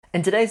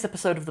In today's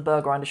episode of the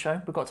Burr Grinder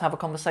Show, we've got to have a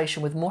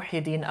conversation with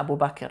Muhidin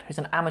Abubakar, who's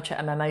an amateur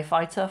MMA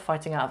fighter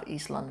fighting out of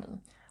East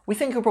London. We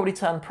think he'll probably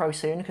turn pro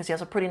soon because he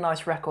has a pretty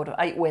nice record of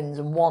 8 wins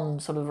and one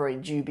sort of very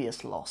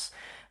dubious loss.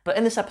 But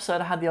in this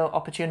episode, I had the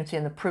opportunity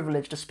and the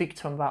privilege to speak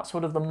to him about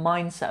sort of the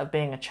mindset of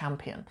being a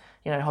champion.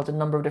 You know, he holds a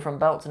number of different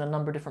belts in a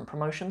number of different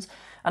promotions,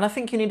 and I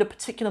think you need a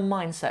particular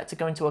mindset to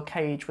go into a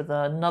cage with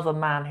another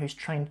man who's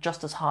trained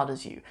just as hard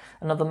as you,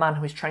 another man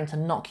who is trained to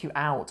knock you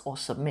out or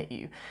submit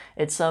you.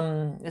 It's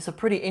a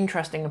pretty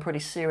interesting and pretty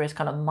serious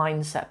kind of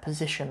mindset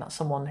position that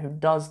someone who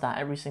does that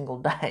every single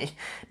day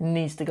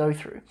needs to go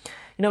through.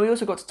 You know, we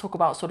also got to talk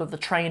about sort of the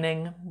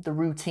training, the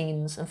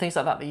routines, and things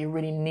like that you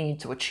really need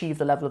to achieve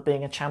the level of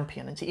being a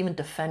champion and to even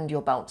defend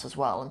your belts as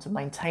well and to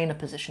maintain a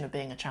position of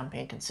being a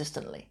champion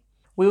consistently.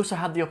 We also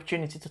had the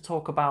opportunity to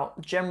talk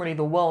about generally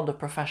the world of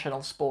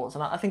professional sports,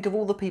 and I think of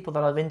all the people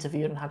that I've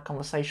interviewed and had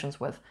conversations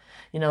with,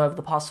 you know, over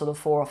the past sort of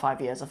 4 or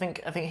 5 years, I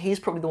think he's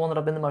probably the one that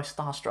I've been the most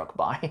starstruck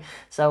by.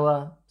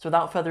 So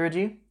without further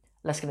ado,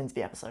 let's get into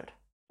the episode.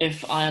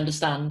 If I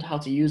understand how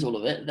to use all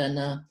of it,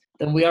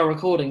 then we are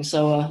recording.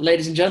 So,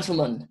 ladies and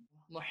gentlemen,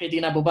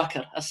 Muhidin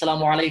Abubakar,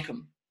 assalamu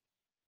alaikum.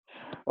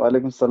 Wa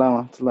alaikum salam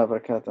wa rahmatullahi wa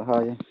barakatuh. How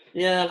are you?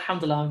 Yeah,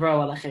 alhamdulillah, I'm very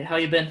well, akhi. How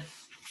you been?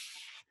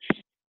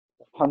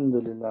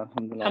 Alhamdulillah,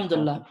 alhamdulillah.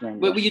 Alhamdulillah.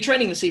 Were you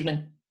training this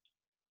evening?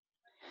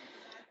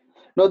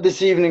 Not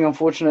this evening,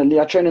 unfortunately.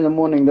 I train in the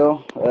morning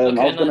though. I was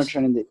nice. gonna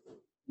train in the.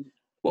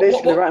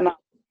 Basically, right now,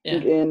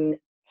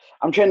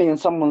 I'm training in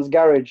someone's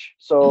garage.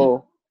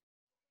 So,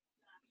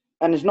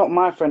 and it's not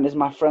my friend; it's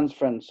my friend's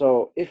friend.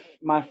 So, if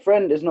my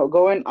friend is not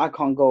going, I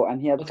can't go, and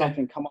he had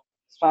something come up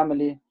with his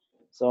family.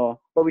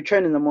 So, but we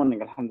train in the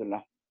morning,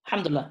 alhamdulillah.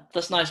 Alhamdulillah,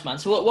 that's nice, man.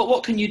 So,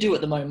 what can you do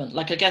at the moment?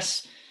 Like, I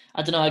guess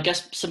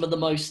some of the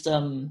most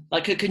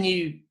like, can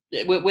you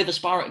with a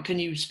sparring? Can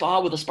you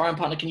spar with a sparring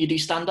partner? Can you do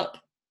stand up?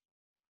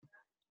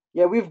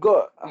 Yeah,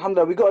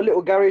 alhamdulillah, we got a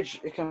little garage.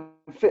 It can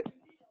fit.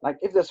 Like,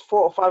 if there's 4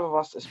 or 5 of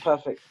us, it's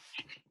perfect.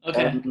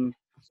 Okay.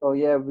 So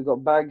yeah, we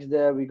got bags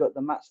there, we got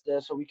the mats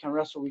there, so we can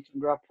wrestle, we can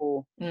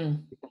grapple.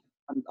 And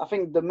I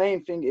think the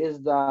main thing is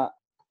that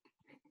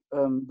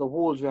the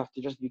walls, we have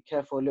to just be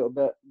careful a little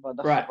bit, but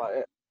that's about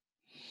it.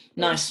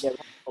 Nice. Yeah,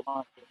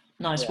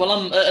 nice. Yeah. Well,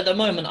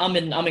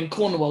 I'm in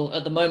Cornwall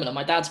at the moment at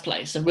my dad's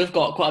place, and we've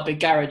got quite a big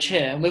garage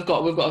here, and we've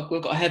got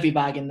a heavy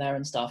bag in there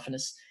and stuff, and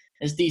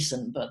it's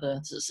decent, but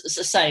it's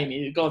the same.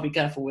 You've got to be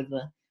careful with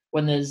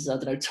when there's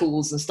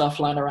tools and stuff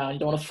lying around. You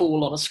don't want to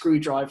fall on a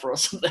screwdriver or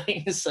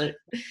something. So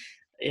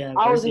yeah.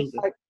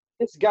 Like,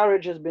 this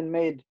garage has been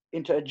made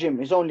into a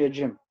gym. It's only a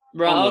gym.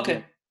 Right.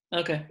 Okay.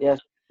 Okay. Yes.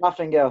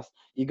 Nothing else.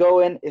 You go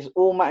in. It's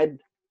all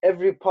matted.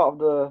 Every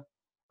part of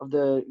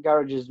the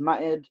garage is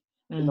matted.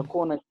 In the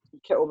corner,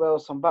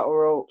 kettlebells, some battle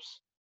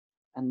ropes,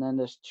 and then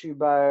there's 2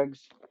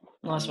 bags.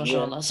 Nice,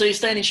 mashallah. Yeah. So you're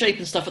staying in shape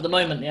and stuff at the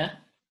moment, yeah?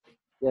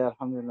 Yeah,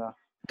 alhamdulillah.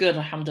 Good,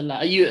 alhamdulillah.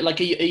 Are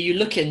you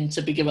looking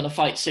to be given a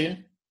fight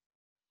soon?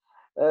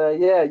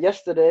 Yeah,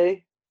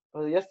 yesterday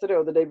or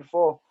the day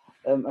before,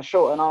 a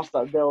show announced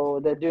that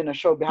they're doing a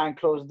show behind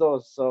closed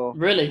doors. So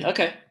really,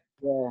 okay.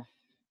 Yeah.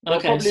 They'll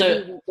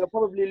They'll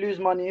probably lose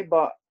money,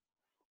 but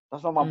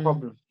that's not my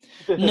problem.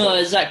 No,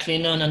 exactly.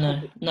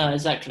 No,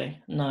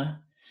 exactly. No.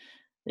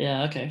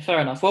 Yeah, okay, fair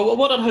enough. Well,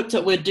 what I'd hoped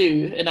that we'd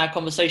do in our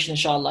conversation,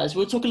 inshallah, is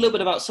we'll talk a little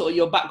bit about sort of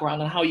your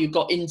background and how you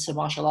got into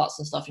martial arts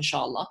and stuff,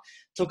 inshallah.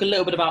 Talk a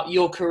little bit about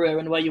your career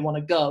and where you want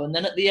to go. And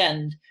then at the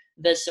end,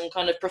 there's some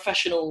kind of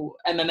professional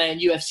MMA and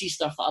UFC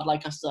stuff that I'd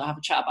like us to have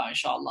a chat about,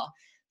 inshallah.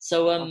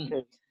 So,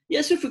 yeah,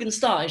 so if we can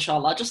start,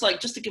 inshallah, just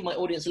to give my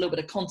audience a little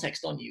bit of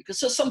context on you, because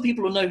some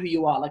people will know who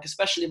you are, like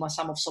especially my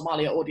Sam of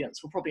Somalia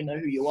audience will probably know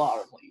who you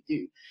are and what you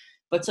do.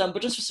 But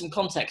just for some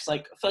context,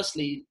 like,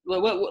 firstly,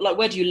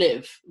 where do you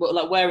live?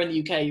 Like, where in the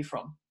UK are you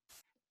from?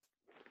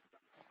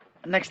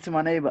 Next to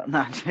my neighbour.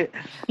 Nah.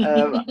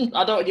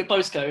 I don't want your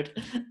postcode.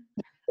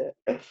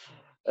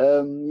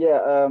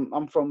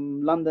 I'm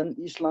from London,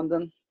 East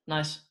London.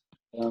 Nice.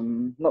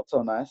 Not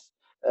so nice.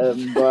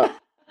 But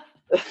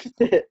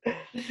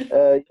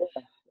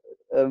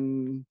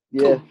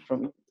cool.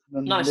 From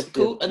nice,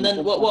 cool. And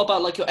then what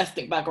about like your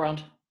ethnic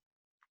background?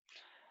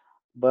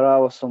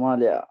 Barawa,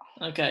 Somalia.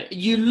 Okay,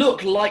 you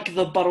look like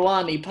the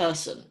Barwani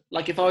person.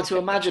 Like, if I were to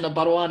imagine a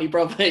Barwani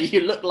brother,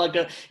 you look like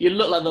the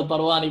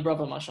Barwani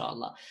brother,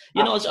 mashallah.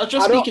 You know, I was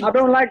just speaking. I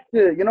don't like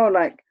to,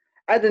 like,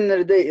 at the end of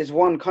the day, it's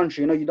one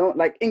country. You don't,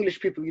 like, English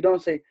people, you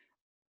don't say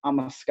I'm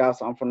a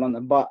Scouse, I'm from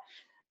London. But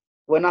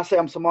when I say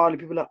I'm Somali,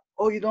 people are like,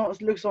 oh, you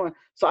don't look Somali.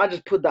 So I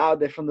just put that out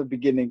there from the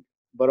beginning.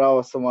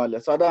 Barawa,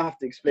 Somalia. So I don't have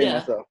to explain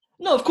myself.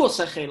 No, of course,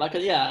 akhi. Like,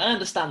 yeah, I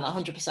understand that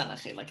 100%,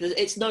 akhi. Like,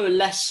 it's no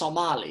less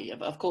Somali.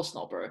 Of course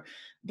not, bro.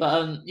 But,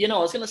 I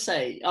was going to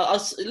say, I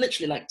was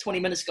literally like 20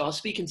 minutes ago, I was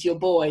speaking to your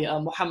boy,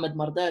 Mohammed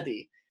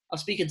Mardadi. I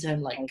was speaking to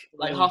him like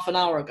half an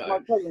hour ago. My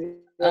cousin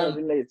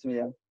related to me,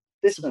 yeah.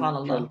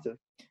 Subhanallah.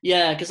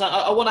 Yeah, because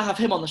I want to have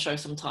him on the show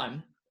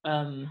sometime.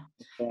 Yeah,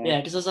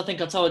 because as I think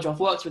I told you,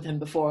 I've worked with him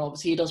before.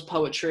 Obviously, he does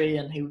poetry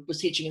and he was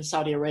teaching in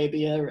Saudi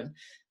Arabia.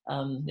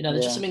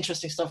 There's just some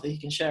interesting stuff that he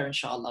can share,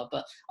 inshallah.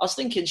 But I was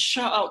thinking,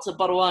 shout out to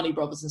Barwani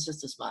brothers and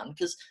sisters, man,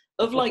 because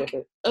of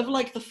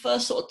the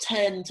first sort of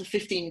 10 to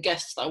 15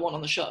 guests that I want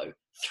on the show,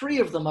 3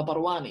 of them are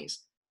Barwanis.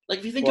 Like,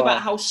 if you think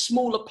about how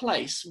small a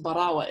place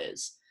Barawa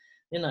is,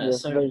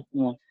 very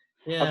small.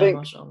 Yeah, I think,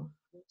 mashallah.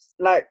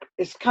 like,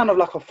 it's kind of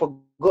like a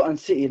forgotten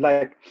city.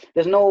 Like,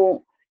 there's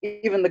no,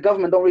 even the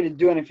government don't really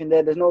do anything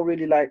there. There's no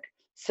really, like,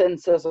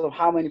 census of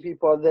how many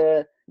people are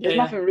there. There's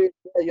nothing really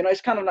there,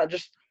 it's kind of like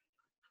just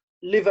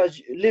live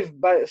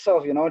by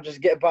itself,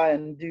 just get by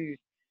and do,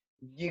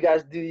 you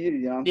guys do you,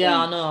 you know what I'm saying?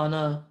 I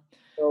know.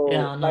 So,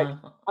 yeah, I know.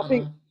 I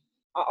think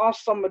I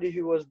asked somebody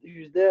who's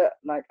there,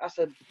 like, I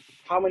said,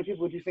 how many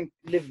people do you think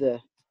live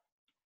there?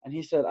 And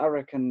he said, I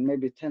reckon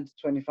maybe 10 to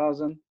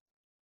 20,000.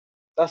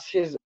 That's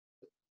his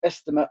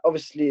estimate.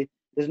 Obviously,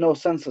 there's no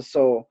census,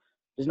 so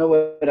there's no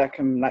way that I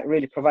can, like,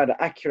 really provide an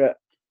accurate.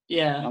 Yeah.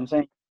 You know what I'm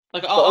saying?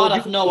 Like, I'd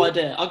have no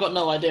idea. I got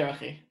no idea,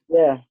 Akhi.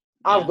 Yeah,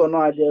 I've got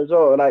no idea as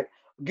well. Like,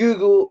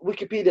 Google,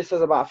 Wikipedia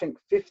says about, I think,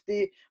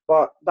 50,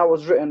 but that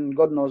was written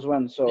God knows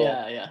when. So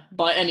yeah,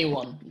 by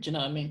anyone. Do you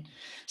know what I mean?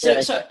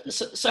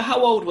 So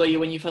how old were you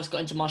when you first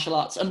got into martial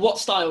arts, and what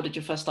style did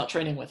you first start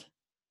training with?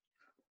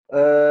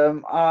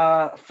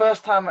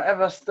 First time I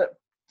ever stepped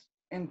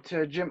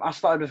into a gym, I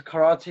started with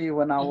karate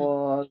when I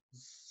was,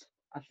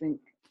 I think,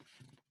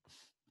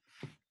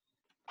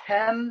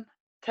 10,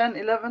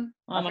 11.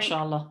 Oh,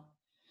 mashallah.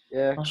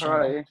 Yeah, mashallah.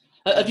 Karate.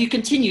 Have you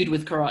continued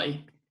with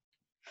karate?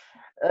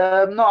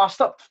 No, I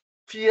stopped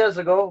a few years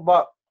ago,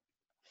 but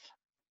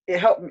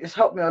it's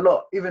helped me a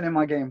lot, even in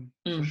my game,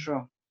 for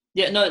sure.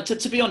 Yeah, no,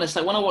 to be honest,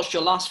 like, when I watched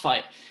your last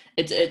fight,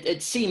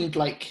 it seemed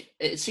like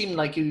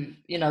you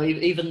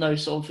even though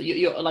sort of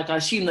you're like, I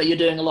assume that you're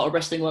doing a lot of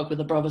wrestling work with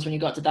the brothers when you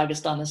got to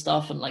Dagestan and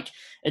stuff, and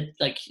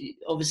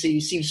obviously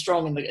you seem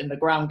strong in the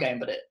ground game,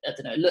 but I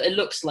don't know, it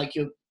looks like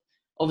you're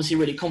obviously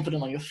really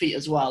confident on your feet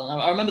as well. And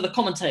I remember the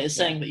commentators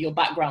saying that your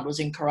background was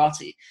in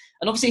karate,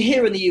 and obviously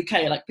here in the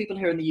UK, like, people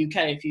here in the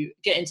UK, if you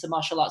get into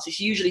martial arts, it's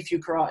usually through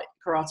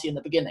karate in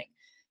the beginning.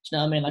 Do you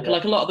know what I mean?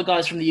 Like a lot of the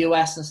guys from the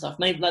US and stuff,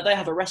 maybe, like, they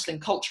have a wrestling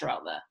culture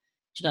out there.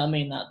 Do you know what I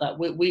mean? That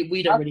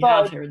we don't really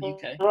have here in the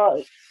UK.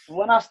 Right.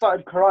 When I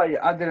started karate,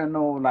 I didn't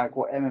know, like,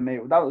 what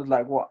MMA. That was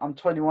like, I'm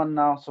 21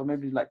 now, so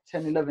maybe like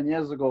 10, 11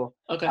 years ago.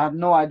 Okay. I had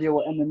no idea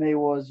what MMA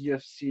was,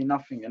 UFC,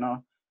 nothing.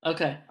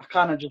 Okay. I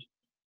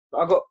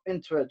got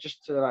into it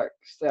just to, like,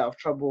 stay out of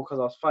trouble because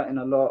I was fighting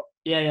a lot.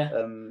 Yeah.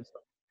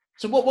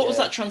 So what was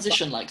that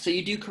transition like? So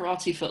you do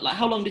karate for, like,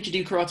 how long did you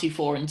do karate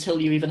for until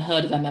you even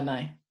heard of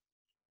MMA?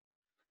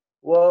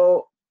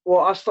 Well,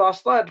 I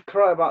started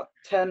karate about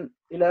 10,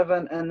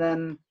 11, and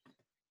then,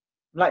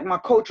 like, my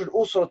coach would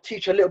also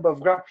teach a little bit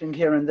of grappling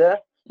here and there.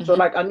 So,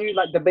 like, I knew,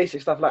 like, the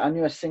basic stuff. Like, I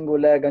knew a single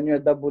leg, I knew a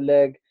double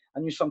leg, I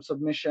knew some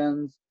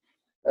submissions.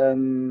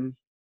 But,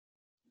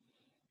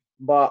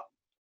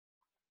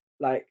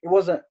 like, it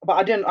wasn't.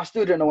 But I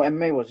still didn't know what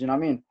MMA was. You know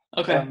what I mean?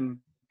 Okay.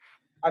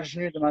 I just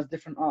knew them as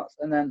different arts.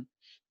 And then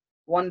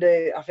one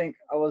day, I think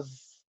I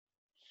was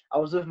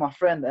with my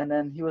friend, and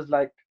then he was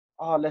like,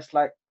 "Oh, let's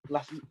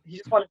he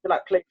just wanted to,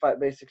 like, play fight,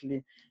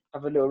 basically,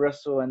 have a little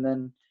wrestle, and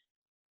then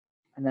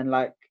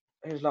like,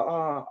 he was like,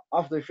 "Oh,"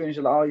 after we finished,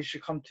 like, "Oh, you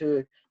should come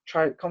to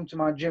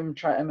my gym,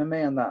 try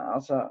MMA and that." I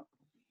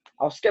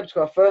was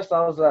skeptical at first.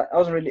 I was like, I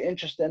wasn't really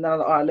interested, and then I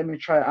was like, "All right, let me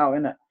try it out,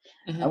 innit?"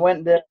 I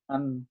went there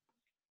and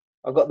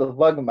I got the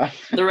bug, man.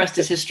 The rest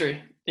is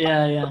history.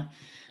 Yeah.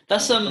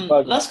 That's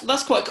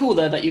quite cool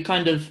though, that you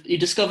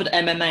discovered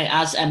MMA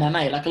as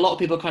MMA. Like, a lot of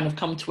people kind of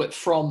come to it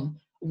from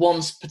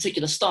one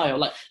particular style.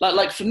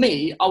 Like for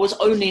me, I was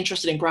only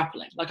interested in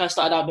grappling. Like, I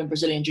started out in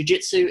Brazilian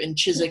Jiu-Jitsu in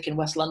Chiswick in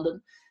West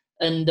London,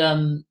 and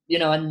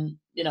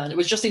it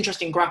was just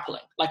interesting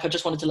grappling. Like, I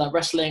just wanted to learn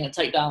wrestling and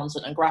takedowns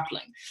and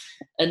grappling,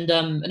 and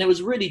it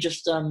was really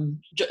just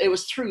it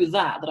was through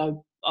that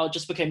I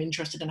just became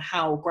interested in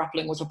how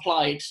grappling was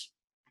applied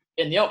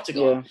in the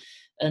octagon. Yeah.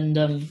 And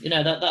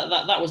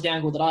that was the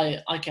angle that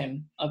I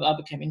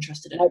became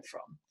interested in it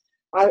from.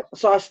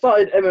 So I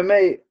started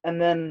MMA,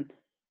 and then,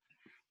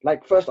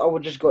 like, first I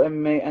would just go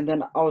MMA, and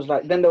then I was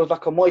like, then there was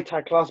like a Muay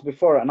Thai class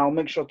before it, and I'll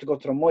make sure to go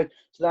to the Muay.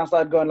 So then I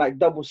started going, like,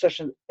 double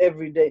sessions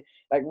every day.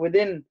 Like,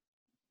 within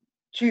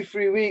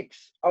 2-3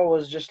 weeks, I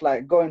was just,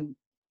 like, going,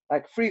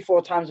 like,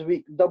 3-4 times a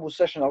week, double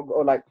session. I'll go,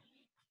 like,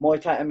 Muay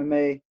Thai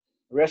MMA,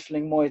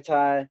 wrestling Muay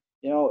Thai,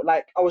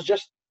 like, I was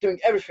just doing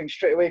everything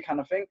straight away,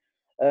 kind of thing.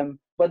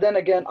 But then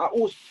again, I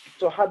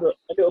also had a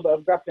little bit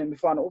of grappling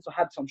before, and I also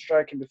had some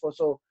striking before.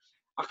 So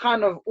I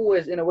kind of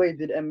always, in a way,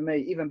 did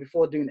MMA even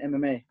before doing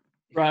MMA.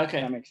 Right.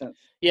 Okay. That makes sense.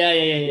 Yeah.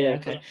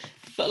 Okay.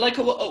 But, like,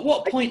 at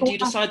what point do you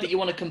decide that you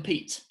want to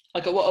compete?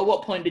 Like, at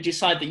what point did you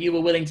decide that you were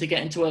willing to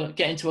get into a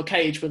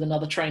cage with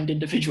another trained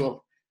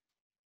individual?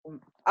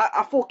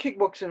 I fought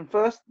kickboxing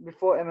first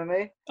before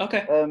MMA.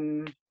 Okay.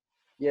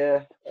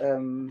 Yeah.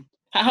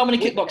 How many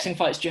kickboxing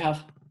fights do you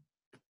have?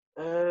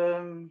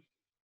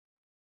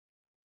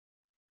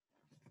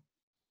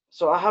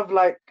 So I have,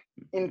 like,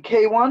 in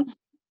K1,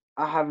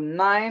 I have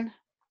 9.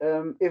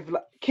 If,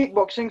 like,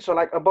 kickboxing, so,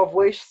 like, above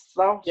waist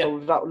style, so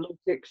without low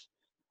kicks,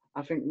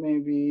 I think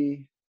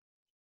maybe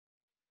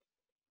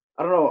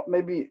I don't know,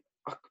 maybe,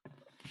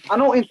 I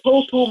know in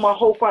total my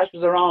whole fight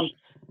was around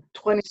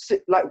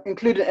 26, like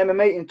including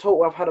MMA in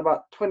total, I've had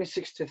about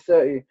 26 to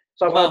 30.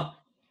 So I've had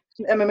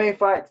some MMA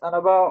fights and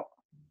about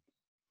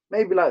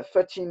maybe like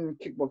 13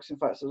 kickboxing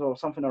fights as well,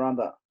 something around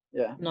that.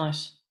 Yeah.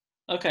 Nice.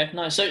 Okay,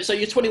 nice. So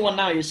you're 21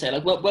 now, you say.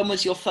 Like, when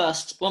was your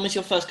first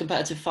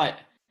competitive fight?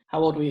 How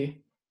old were you?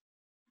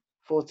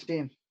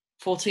 14.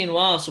 14.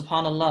 Wow,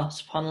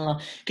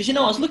 subhanallah. Because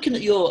I was looking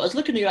at your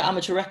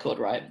amateur record,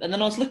 right? And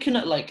then I was looking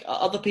at like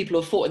other people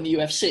who have fought in the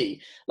UFC,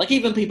 like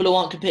even people who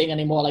aren't competing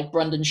anymore, like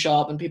Brendan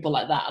Sharp and people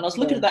like that. And I was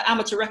looking at their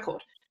amateur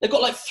record. They've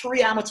got like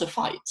 3 amateur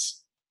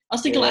fights. I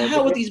was thinking, like,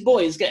 how are these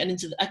boys getting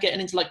into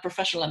like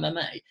professional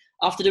MMA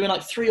after doing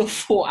like 3 or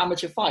 4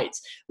 amateur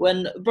fights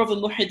when brother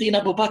Muhidin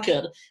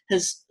Abubakar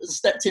has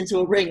stepped into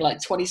a ring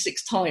like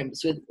 26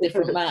 times with a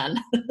different man?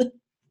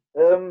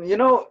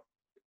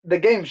 The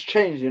game's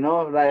changed,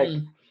 like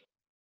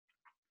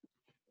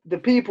the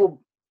people,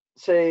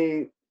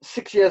 say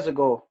 6 years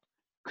ago,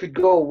 could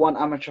go 1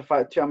 amateur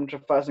fight, 2 amateur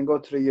fights and go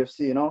to the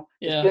UFC,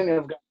 There's plenty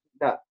of guys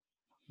like that.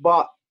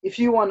 But if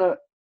you want to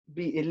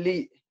be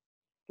elite,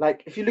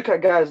 like if you look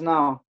at guys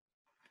now,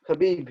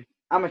 Khabib,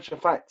 amateur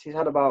fights, he's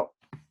had about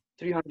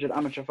 300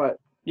 amateur fights.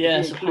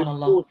 Yeah,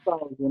 subhanallah. All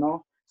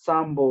styles,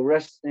 sambo,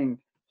 wrestling,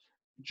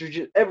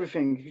 jiu-jitsu,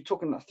 everything. You're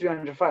talking like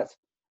 300 fights.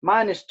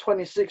 Mine is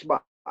 26,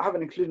 but I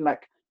haven't included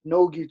like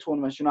no-gi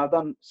tournaments. I've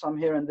done some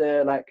here and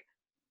there,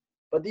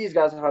 but these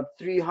guys have had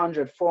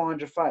 300,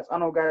 400 fights. I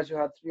know guys who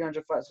had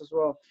 300 fights as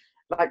well.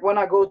 Like when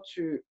I go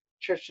to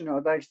Chechnya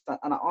or Dagestan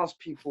and I ask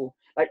people,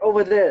 like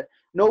over there,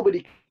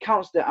 nobody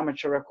counts their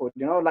amateur record,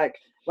 like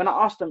when I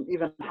ask them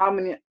even how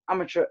many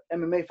amateur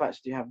MMA fights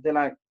do you have, they're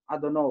like, I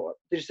don't know.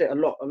 They just say a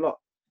lot.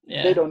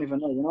 Yeah. They don't even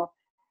know,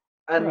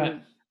 And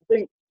I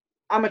think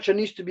amateur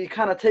needs to be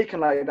kind of taken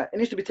like that. It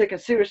needs to be taken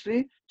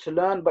seriously to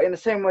learn, but in the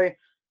same way,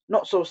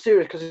 not so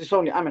serious because it's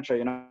only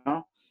amateur,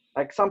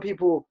 Like some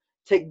people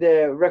take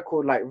their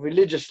record like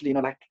religiously,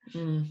 like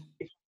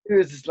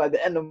it's like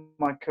the end of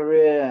my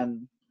career,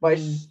 but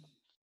it's,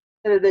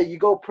 at the end of the day, you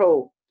go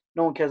pro,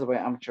 no one cares about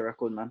your amateur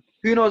record, man.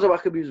 Who knows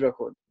about Khabib's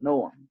record? No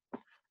one.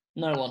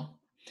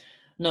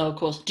 No, of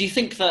course. Do you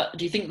think that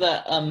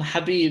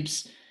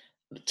Habib's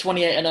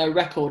 28-0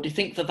 record, do you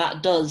think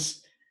that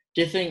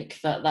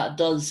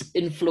does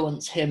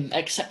influence him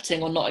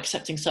accepting or not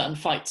accepting certain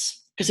fights?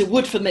 Because it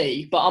would for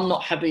me, but I'm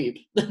not Habib.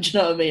 Do you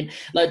know what I mean?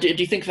 Like, do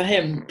you think for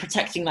him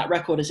protecting that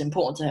record is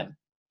important to him?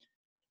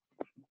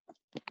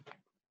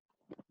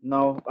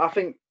 No, I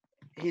think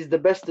he's the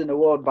best in the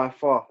world by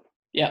far.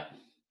 Yeah.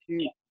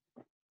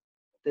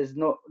 There's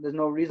no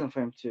reason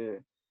for him to.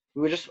 I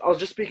was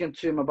just speaking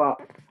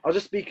about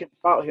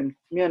him.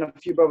 Me and a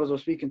few brothers were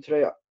speaking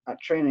today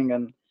at training,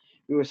 and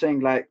we were saying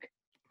like,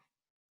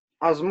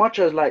 as much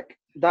as like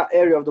that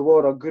area of the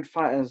world are good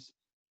fighters,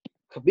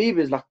 Khabib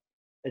is like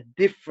a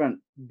different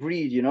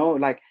breed,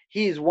 like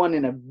he's 1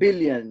 in a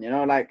billion,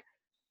 like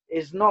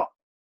it's not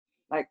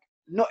like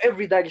not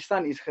every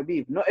Dagestani is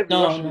Khabib, not every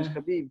Russian is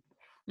Khabib,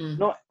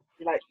 not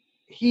like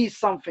he's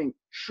something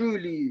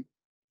truly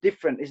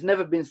different. It's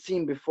never been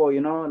seen before,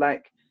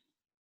 like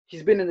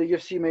he's been in the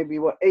UFC maybe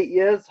 8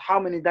 years. How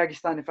many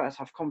Dagestani fighters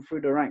have come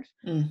through the ranks?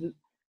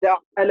 There are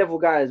high level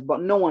guys,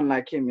 but no one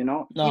like him,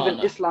 even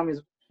Islam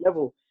is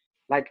level,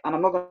 like, and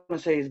I'm not gonna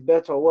say he's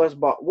better or worse,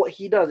 but what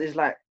he does is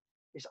like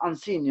it's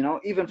unseen,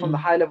 even from the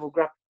high level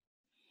graph.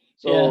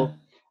 So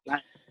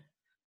like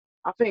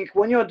I think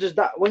when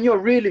you're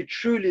really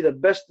truly the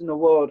best in the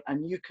world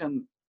and you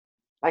can,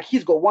 like,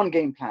 he's got one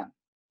game plan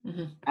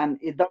and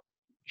it doesn't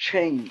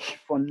change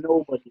for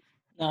nobody.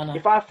 No.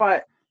 If I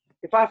fight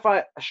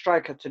a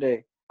striker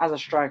today as a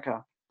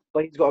striker,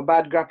 but he's got a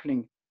bad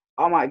grappling,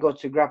 I might go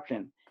to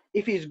grappling.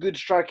 If he's good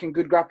striking,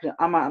 good grappling,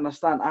 I might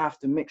understand I have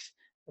to mix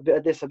a bit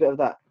of this, a bit of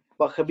that.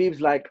 But Khabib's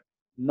like,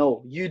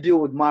 no, you deal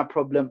with my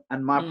problem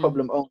and my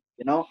problem only,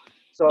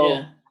 So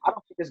I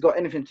don't think it's got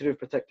anything to do with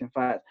protecting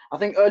fights. I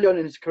think early on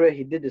in his career,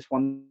 he did this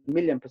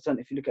 1,000,000%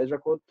 if you look at his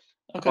record.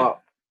 Okay.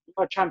 But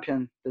for a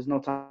champion, there's no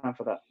time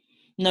for that.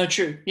 No,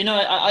 true.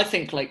 I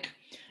think like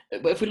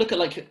if we look at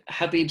like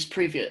Habib's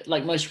previous,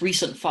 like most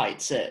recent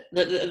fights,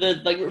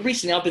 like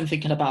recently I've been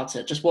thinking about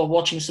it just while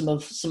watching some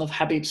of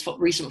Habib's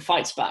recent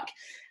fights back.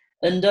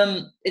 And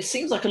it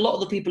seems like a lot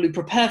of the people who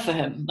prepare for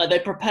him, like they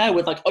prepare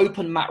with like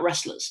open mat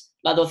wrestlers.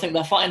 Like they'll think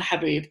they're fighting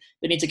Habib,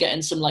 they need to get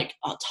in some like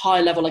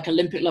high level, like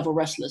Olympic level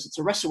wrestlers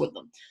to wrestle with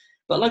them.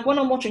 But like when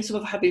I'm watching some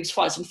of Habib's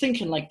fights, I'm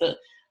thinking like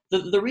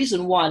the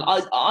reason why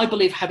I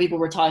believe Habib will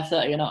retire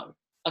 30-0.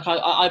 Like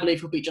I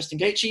believe he'll beat Justin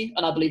Gaethje,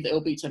 and I believe that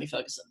he'll beat Tony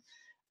Ferguson.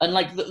 And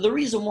like the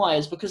reason why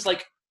is because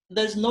like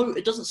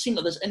it doesn't seem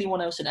like there's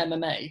anyone else in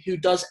MMA who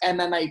does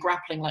MMA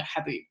grappling like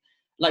Habib.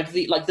 Like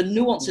the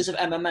nuances of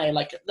MMA,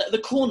 like the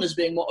corners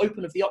being more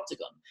open of the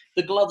octagon,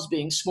 the gloves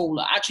being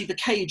smaller, actually the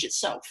cage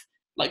itself,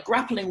 like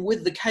grappling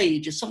with the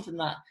cage is something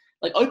that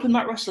like open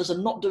mat wrestlers are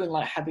not doing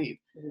like Habib.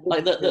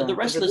 Like the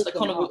wrestlers that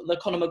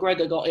Conor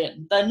McGregor got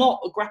in, they're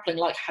not grappling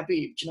like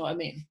Habib. Do you know what I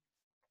mean?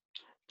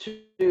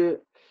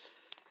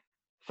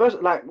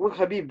 first, like with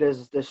Khabib,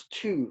 there's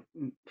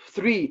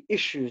three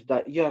issues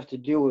that you have to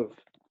deal with.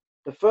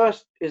 The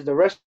first is the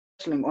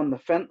wrestling on the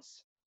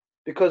fence,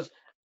 because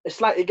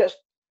it's like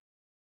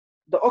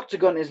the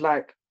octagon is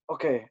like,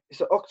 okay,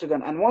 it's an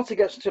octagon, and once it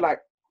gets to like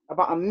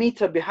about a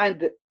meter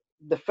behind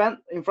the fence,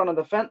 in front of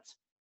the fence,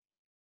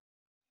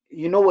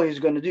 you know what he's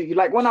gonna do. You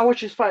like when I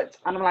watch his fights,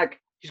 and I'm like,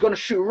 he's gonna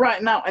shoot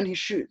right now, and he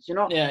shoots. You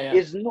know,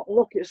 It's not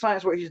rocket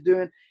science what he's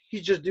doing.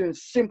 He's just doing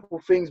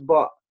simple things,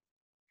 but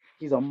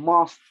he's a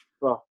master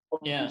of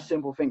these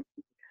simple things.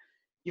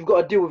 You've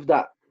got to deal with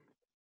that,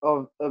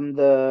 of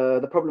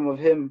the problem of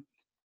him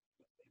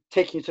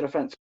taking you to the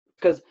fence,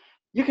 because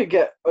you could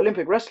get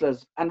Olympic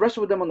wrestlers and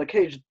wrestle with them on the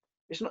cage.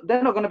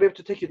 They're not going to be able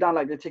to take you down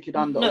like they take you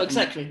down. No,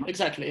 exactly,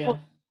 yeah.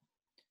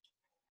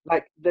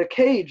 Like the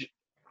cage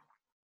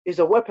is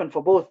a weapon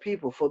for both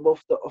people, for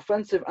both the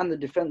offensive and the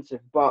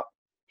defensive. But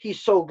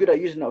he's so good at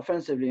using it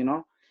offensively, you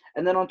know.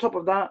 And then on top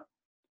of that,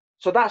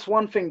 so that's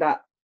one thing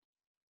that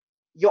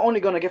you're only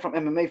going to get from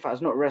MMA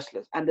fighters, not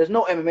wrestlers. And there's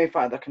no MMA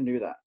fighter that can do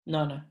that.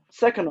 No.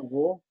 Second of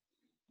all,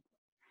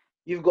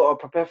 you've got to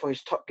prepare for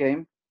his top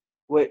game,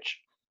 which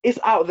is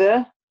out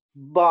there,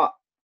 but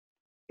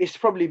it's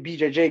probably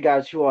BJJ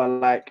guys who are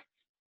like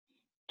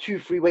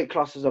 2-3 weight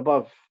classes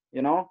above,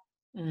 you know?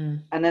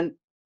 Mm. And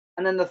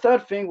then the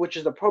third thing, which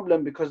is the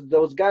problem, because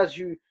those guys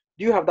who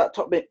do have that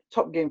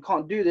top game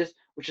can't do this,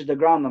 which is the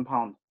ground and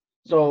pound.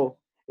 So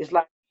it's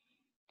like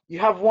you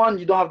have one,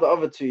 you don't have the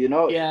other two, you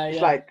know? It's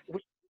like,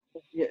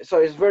 so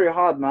it's very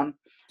hard, man.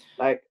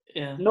 Like,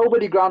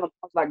 nobody ground and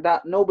pounds like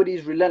that.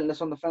 Nobody's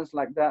relentless on the fence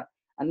like that.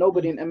 And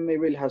nobody in MMA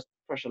really has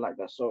pressure like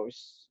that. So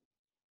it's,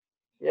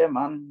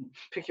 man,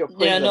 pick your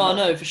poison. Yeah, no, I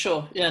know for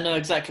sure. Yeah, no,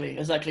 exactly.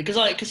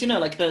 Because you know,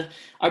 like I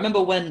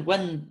remember when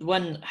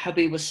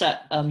Khabib was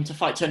set to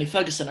fight Tony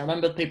Ferguson. I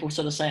remember people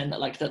sort of saying that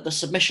like the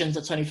submissions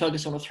that Tony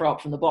Ferguson would throw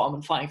up from the bottom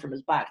and fighting from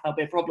his back, that'd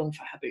be a problem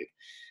for Khabib.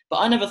 But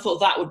I never thought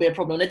that would be a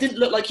problem, and it didn't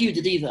look like you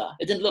did either.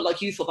 It didn't look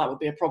like you thought that would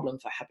be a problem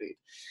for Khabib.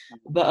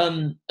 But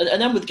and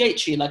then with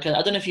Gaethje, like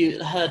I don't know if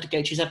you heard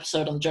Gaethje's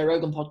episode on the Joe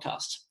Rogan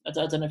podcast. I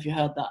don't know if you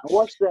heard that. I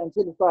watched it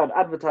until it started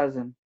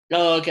advertising.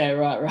 Oh, okay,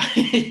 right.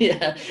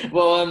 Yeah.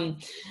 Well,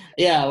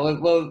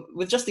 well,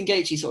 with Justin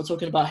Gaethje sort of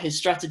talking about his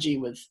strategy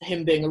with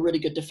him being a really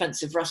good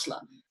defensive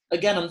wrestler.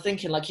 Again, I'm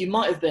thinking like you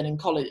might have been in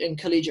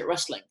collegiate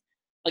wrestling,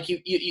 like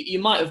you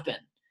might have been.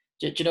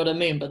 Do you know what I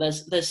mean? But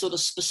there's sort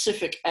of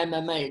specific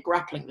MMA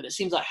grappling that it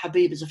seems like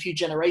Khabib is a few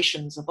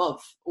generations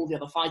above all the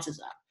other fighters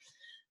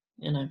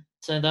at. You know,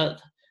 so that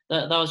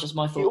was just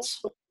my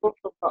thoughts.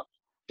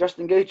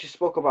 Justin Gaethje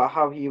spoke about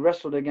how he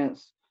wrestled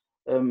against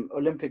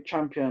Olympic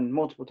champion,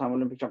 multiple-time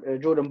Olympic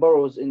champion Jordan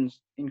Burroughs in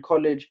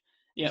college.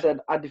 He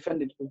said, I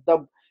defended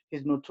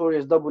his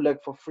notorious double leg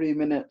for 3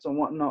 minutes and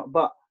whatnot.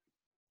 But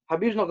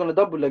Khabib's not going to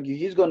double leg you.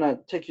 He's going to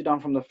take you down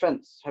from the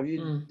fence. Have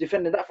you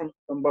defended that from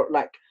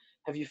like,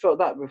 have you felt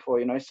that before?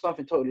 You know, it's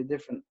something totally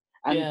different.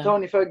 And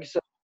Tony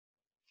Ferguson,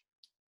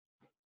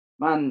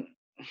 man,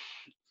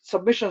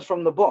 submissions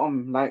from the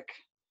bottom, like,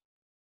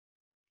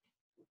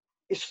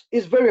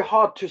 it's very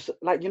hard to,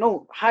 like, you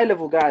know, high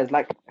level guys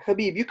like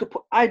Khabib.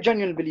 I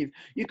genuinely believe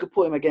you could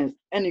put him against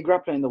any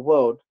grappler in the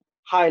world,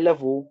 high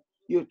level.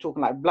 You're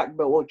talking like black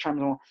belt world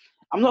champion.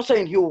 I'm not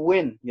saying he'll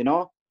win, you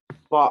know,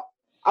 but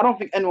I don't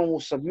think anyone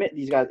will submit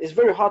these guys. It's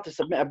very hard to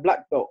submit a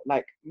black belt,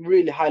 like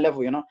really high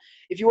level, you know.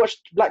 If you watch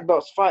black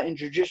belts fight in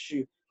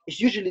jiu-jitsu, it's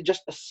usually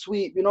just a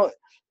sweep, you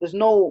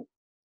know.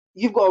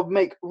 You've got to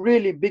make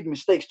really big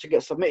mistakes to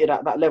get submitted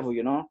at that level,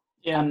 you know.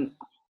 And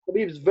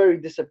Khabib's very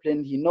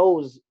disciplined. He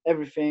knows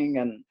everything.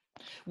 And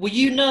were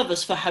you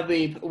nervous for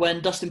Khabib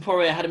when Dustin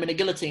Poirier had him in a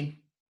guillotine?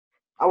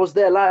 I was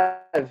there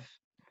live.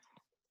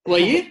 Were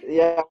you?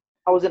 Yeah,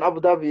 I was in Abu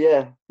Dhabi.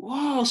 Yeah.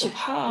 Wow,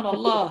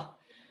 subhanallah.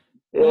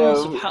 Yeah,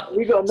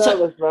 we got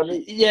nervous,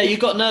 man. Yeah, you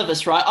got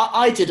nervous, right?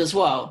 I did as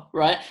well,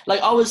 right? Like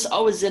I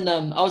was in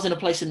a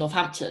place in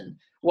Northampton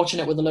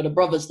watching it with a load of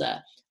brothers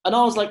there, and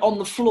I was like on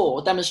the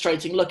floor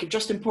demonstrating. Look, if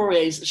Justin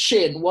Poirier's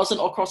shin wasn't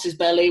across his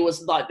belly,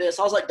 was like this,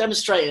 I was like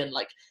demonstrating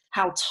like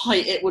how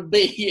tight it would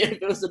be if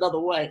it was another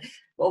way.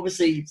 But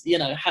obviously, you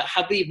know,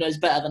 Khabib knows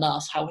better than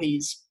us how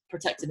he's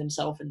protected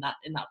himself in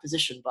that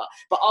position. But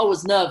I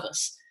was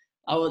nervous.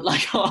 I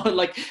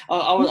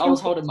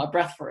was holding my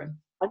breath for him.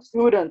 I just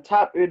wouldn't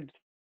tap.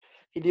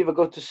 He'd either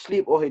go to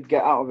sleep or he'd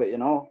get out of it, you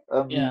know.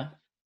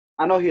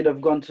 I know he'd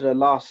have gone to the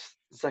last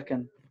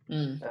second.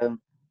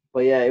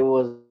 But yeah, it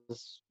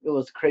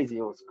was crazy.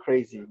 It was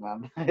crazy,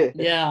 man.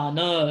 Yeah, I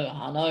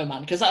know,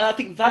 man. Because I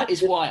think that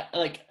is why,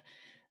 like,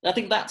 I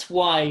think that's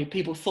why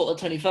people thought that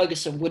Tony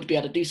Ferguson would be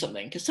able to do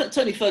something. Because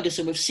Tony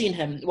Ferguson, we've seen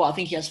him. Well, I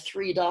think he has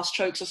 3 DAS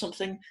chokes or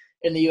something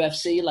in the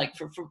UFC. Like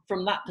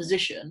from that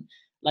position,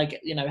 like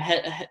you know,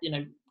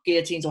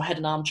 guillotines or head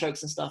and arm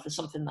chokes and stuff is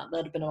something that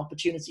there'd have been an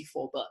opportunity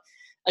for. But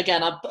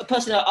again, I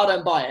personally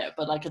don't buy it.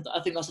 But like, I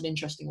think that's an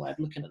interesting way of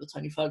looking at the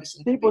Tony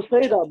Ferguson. People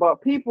say that,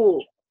 but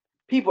people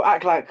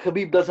act like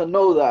Khabib doesn't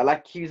know that.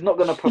 Like he's not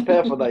gonna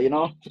prepare for that, you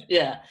know?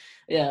 Yeah.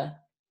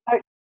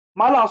 Like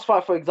my last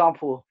fight, for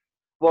example,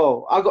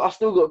 well, I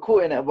still got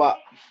caught in it, but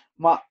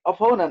my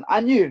opponent, I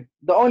knew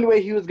the only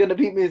way he was gonna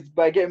beat me is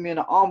by getting me in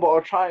an armbar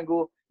or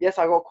triangle. Yes,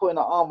 I got caught in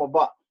an armbar,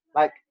 but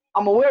like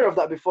I'm aware of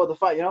that before the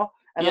fight, you know.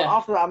 And then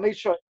after that, I made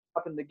sure it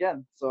happened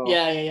again. So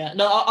yeah.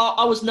 No,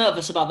 I was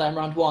nervous about that in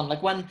round one.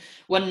 Like when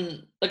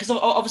because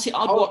obviously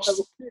I'd watch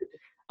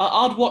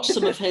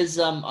some of his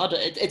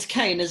it's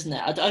Kane, isn't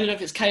it? I don't know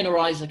if it's Kane or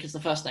Isaac is the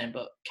first name,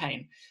 but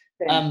Kane.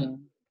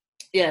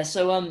 Yeah,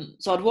 so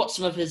I'd watched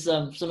some of his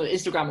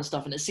Instagram and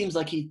stuff, and it seems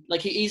like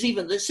he's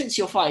even since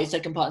your fight, he's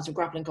taken part in some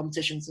grappling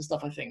competitions and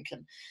stuff, I think.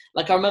 And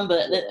like I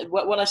remember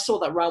when I saw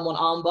that round one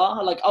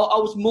armbar, like I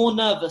was more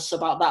nervous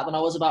about that than I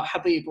was about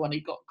Habib when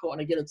he got caught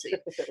in a guillotine,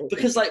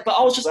 because but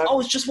I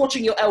was just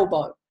watching your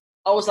elbow.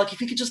 I was like, if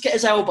he could just get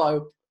his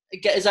elbow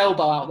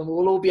out, then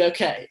we'll all be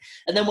okay.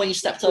 And then when you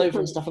stepped over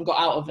and stuff and got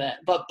out of it,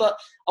 but I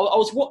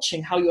was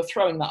watching how you were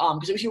throwing that arm,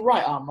 because it was your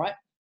right arm, right?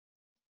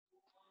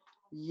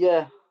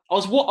 Yeah. I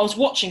was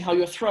watching how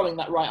you were throwing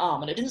that right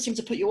arm, and it didn't seem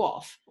to put you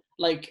off.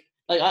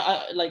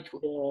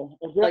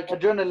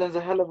 Adrenaline's a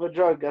hell of a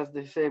drug, as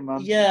they say, man.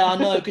 Yeah, I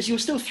know, because you were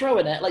still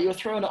throwing it. Like you were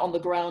throwing it on the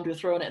ground, you were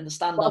throwing it in the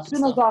stand-up. As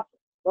soon as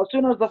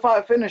the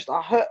fight finished,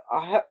 I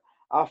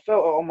felt it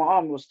on my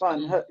arm. It was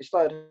starting hurt. It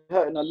started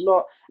hurting a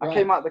lot. Right. I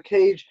came out the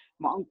cage.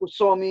 My uncle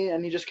saw me,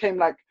 and he just came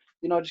like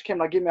give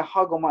me a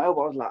hug on my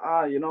elbow. I was like,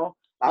 I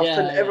was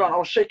telling everyone. I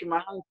was shaking my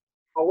hand,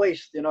 my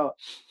waist. It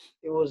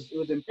was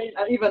in pain.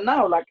 And even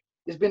now, like.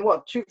 It's been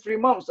 2-3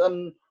 months,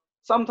 and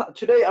sometime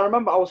today I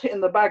remember I was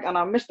hitting the bag and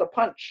I missed a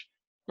punch,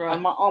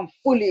 and my arm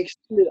fully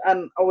extended,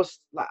 and I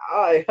was like,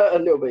 it hurt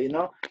a little bit,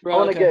 Right, I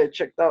want to get it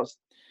checked out.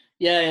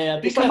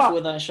 Yeah. Be careful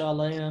with that,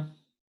 inshallah. Yeah.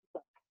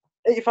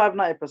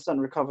 85-90%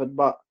 recovered,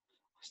 but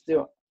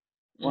still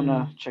want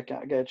to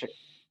get it checked.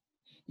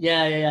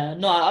 Yeah.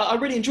 No, I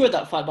really enjoyed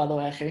that fight, by the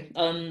way, actually.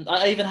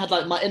 I even had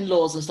like my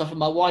in-laws and stuff, and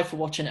my wife were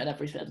watching it and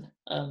everything.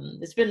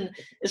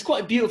 It's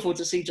quite beautiful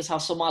to see just how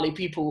Somali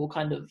people will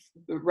kind of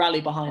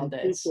rally behind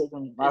it.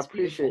 I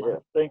appreciate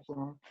it. Thank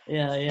you.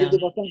 Yeah. Give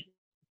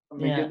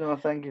them a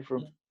thank you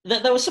from.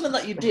 There was something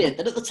that you did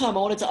that at the time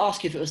I wanted to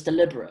ask you if it was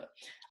deliberate.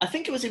 I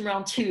think it was in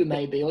round 2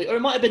 maybe, or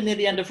it might have been near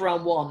the end of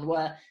round 1,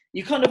 where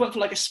you kind of went for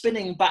like a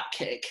spinning back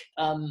kick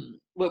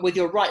with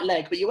your right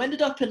leg, but you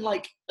ended up in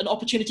like an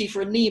opportunity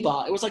for a knee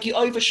bar. It was like you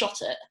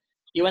overshot it.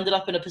 You ended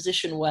up in a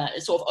position where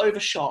it sort of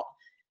overshot,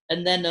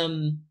 and then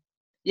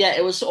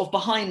it was sort of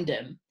behind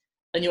him,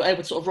 and you were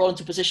able to sort of roll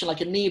into a position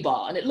like a knee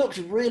bar, and it looked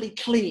really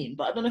clean.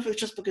 But I don't know if it was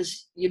just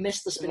because you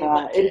missed the spinning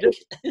back kick.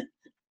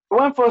 I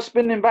went for a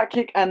spinning back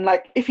kick, and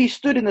like if he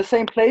stood in the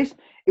same place,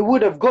 it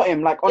would have got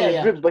him like on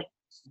his ribs, but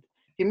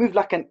he moved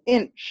like an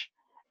inch,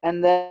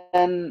 and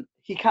then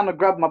he kind of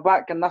grabbed my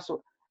back and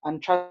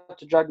tried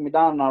to drag me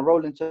down, and I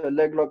rolled into a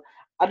leg lock.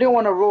 I didn't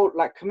want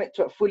to commit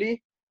to it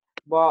fully,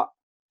 but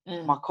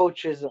my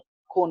coaches at the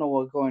corner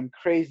were going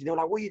crazy. They were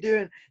like, "What are you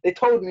doing?" They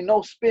told me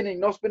no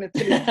spinning till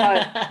it's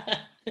time.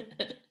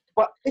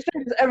 But it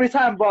says every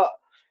time, but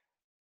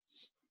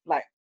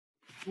like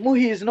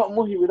Muhi is not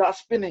Muhi without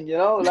spinning,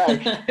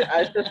 Like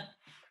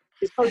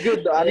it's not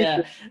good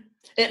though.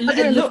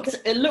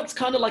 It looked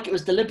kind of like it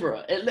was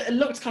deliberate. It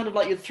looked kind of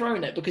like you'd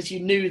thrown it because you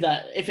knew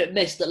that if it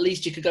missed, at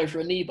least you could go for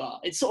a knee bar.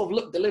 It sort of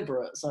looked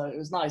deliberate, so it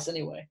was nice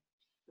anyway.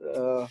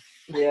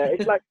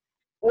 It's like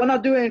when I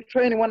do it in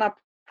training, when I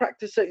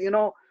practice it,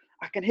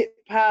 I can hit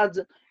pads,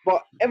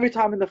 but every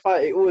time in the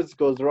fight, it always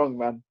goes wrong,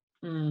 man.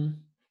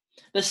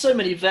 There's so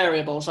many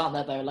variables, aren't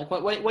there, though? Like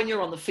when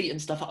you're on the feet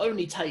and stuff, it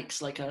only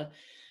takes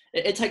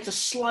it takes a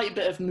slight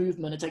bit of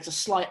movement. It takes a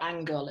slight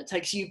angle. It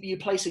takes you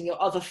placing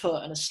your other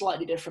foot in a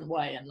slightly different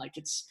way, and like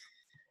it's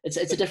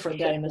a different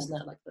game, isn't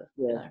it? Like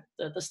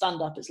the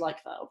stand up is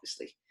like that,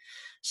 obviously.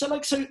 So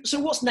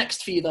what's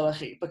next for you though,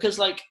 Achi? Because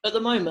like at the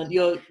moment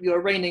you're a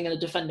reigning and a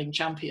defending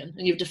champion,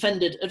 and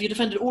have you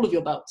defended all of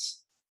your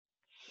belts?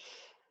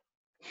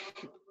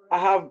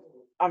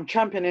 I'm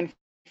champion in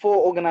 4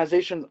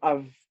 organizations.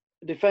 I've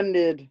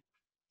defended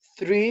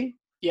 3,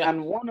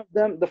 and one of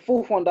them, the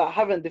 4th one that I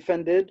haven't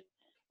defended.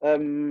 I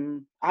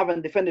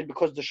haven't defended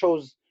because the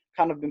show's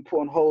kind of been put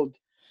on hold.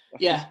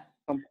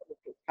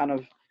 Kind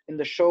of in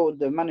the show,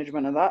 the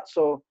management and that.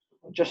 So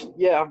I've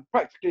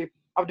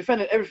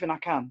defended everything I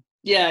can.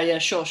 Yeah,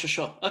 sure.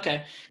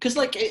 Okay, because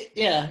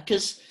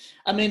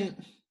I mean,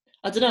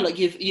 I don't know, like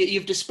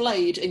you've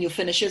displayed in your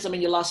finishes. I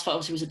mean, your last fight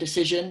obviously was a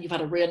decision. You've had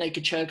a rear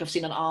naked choke. I've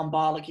seen an arm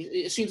bar. Like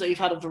it seems like you've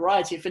had a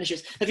variety of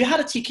finishes. Have you had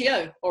a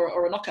TKO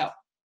or a knockout?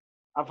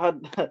 I've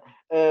had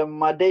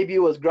my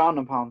debut was ground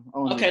and pound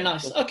only. Okay,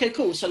 nice. Okay,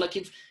 cool. So like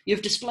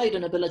you've displayed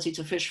an ability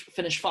to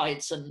finish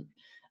fights and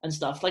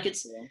stuff. Like it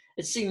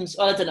seems,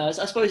 I don't know. I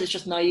suppose it's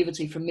just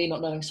naivety from me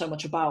not knowing so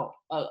much about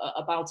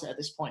it at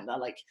this point.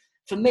 That like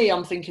for me,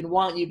 I'm thinking,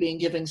 why aren't you being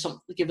given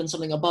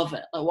something above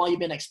it? Like, why are you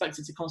being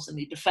expected to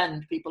constantly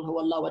defend people who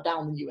are lower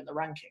down than you in the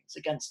rankings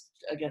against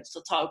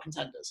the title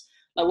contenders?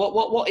 Like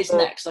what is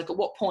next? Like at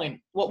what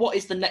point? What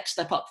is the next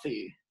step up for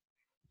you?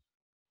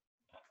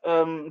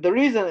 The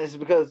reason is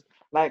because,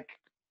 like,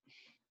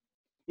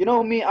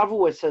 me, I've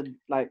always said,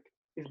 like,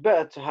 it's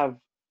better to have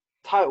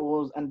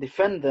titles and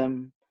defend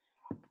them.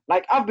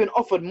 like I've been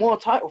offered more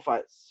title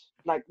fights,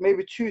 like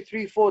maybe 2,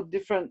 3, 4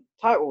 different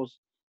titles,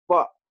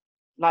 but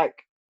like,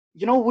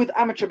 you know, with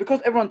amateur,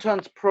 because everyone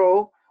turns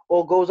pro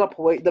or goes up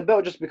a weight, the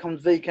belt just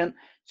becomes vacant.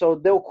 So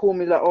they'll call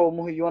me like, oh,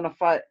 Muhi, you want to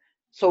fight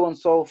so and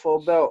so for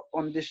a belt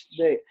on this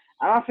day?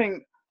 And I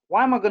think,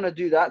 why am I gonna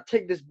do that?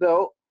 Take this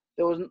belt.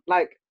 There was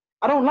like,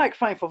 I don't like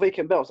fighting for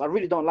vacant belts. I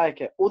really don't like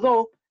it.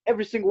 Although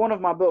every single one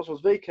of my belts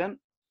was vacant,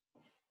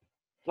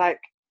 like,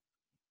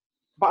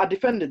 but I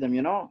defended them.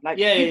 You know, like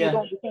people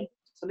don't defend.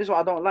 So this is what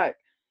I don't like.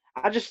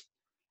 I just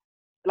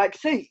like,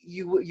 say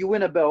you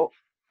win a belt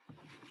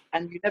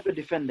and you never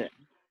defend it.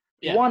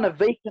 You won a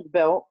vacant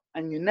belt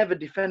and you never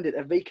defended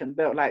a vacant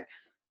belt. Like,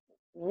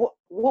 what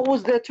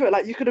was there to it?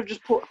 Like, you could have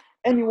just put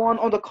anyone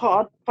on the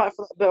card, fight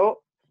for that belt.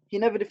 He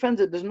never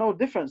defends it. There's no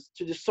difference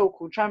to this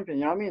so-called champion.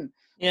 You know what I mean?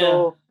 Yeah.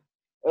 So,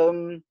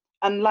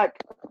 and like,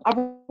 I've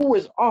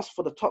always asked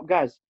for the top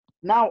guys.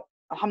 Now,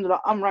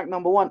 alhamdulillah, I'm ranked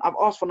number 1. I've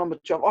asked for number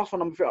 2. I've asked for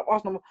number 3.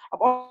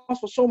 I've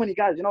asked for so many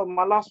guys. You know,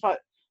 my last fight,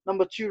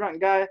 number 2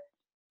 ranked guy,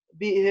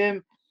 beat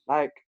him.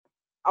 Like,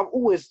 I've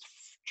always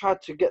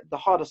tried to get the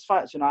hardest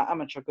fights, you know, at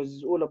amateur, because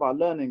it's all about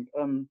learning.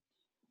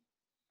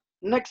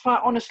 Next fight,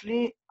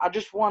 honestly, I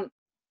just want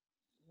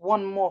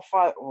one more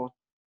fight, or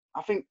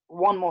I think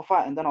one more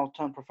fight, and then I'll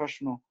turn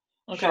professional.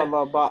 Okay.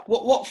 Inshallah. But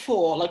what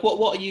for? Like,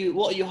 what are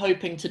you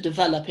hoping to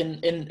develop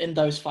in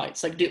those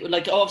fights? Like,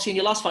 obviously in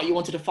your last fight you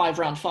wanted a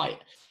 5-round fight.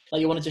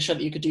 Like, you wanted to show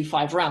that you could do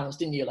 5 rounds,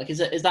 didn't you? Like, is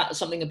that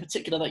something in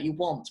particular that you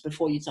want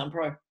before you turn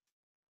pro?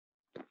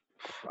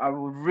 I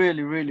would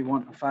really, really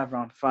want a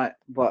 5-round fight,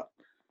 but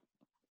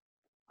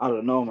I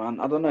don't know, man.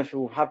 I don't know if it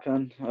will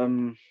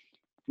happen.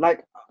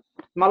 Like,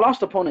 my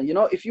last opponent, you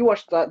know, if you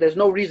watch that, there's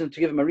no reason to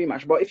give him a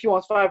rematch. But if he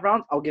wants 5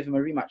 rounds, I'll give him a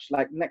rematch.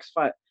 Like, next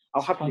fight,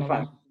 I'll happily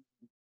fight.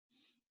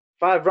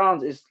 5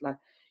 rounds is like,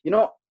 you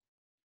know,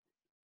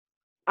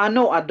 I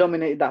know I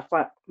dominated that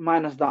fight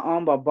minus that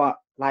armbar, but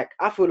like,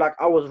 I feel like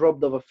I was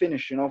robbed of a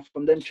finish, you know,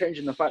 from then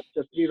changing the fight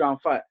to a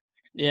 3-round fight.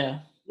 Yeah.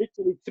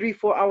 Literally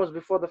 3-4 hours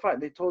before the fight,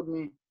 they told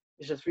me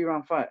it's a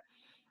 3-round fight.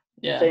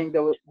 Yeah. Saying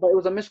but it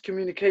was a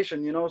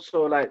miscommunication, you know,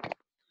 so like,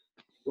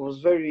 it was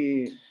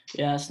very...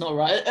 Yeah, it's not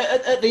right.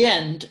 At the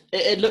end,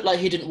 it looked like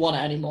he didn't want it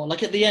anymore.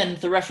 Like, at the end,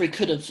 the referee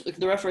could have.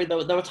 There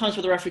were times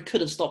where the referee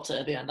could have stopped it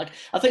at the end. Like,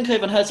 I think I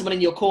even heard someone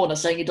in your corner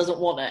saying he doesn't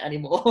want it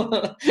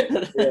anymore.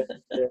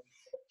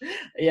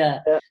 Yeah.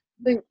 I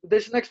think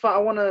this next fight,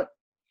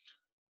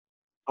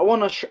 I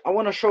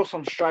wanna show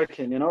some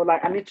striking. You know,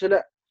 like, I need to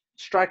let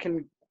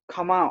striking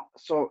come out.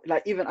 So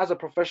like, even as a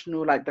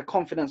professional, like, the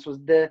confidence was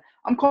there.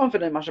 I'm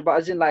confident, Masha, but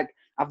as in, like,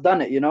 I've done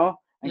it, you know,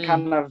 and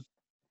kind of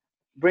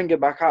bring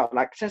it back out.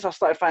 Like, since I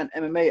started fighting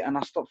MMA and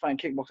I stopped fighting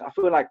kickboxing, I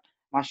feel like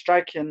my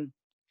striking,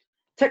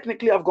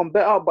 technically I've gone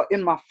better, but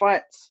in my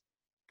fights,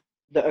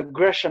 the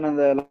aggression and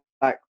the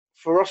like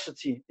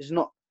ferocity is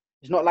not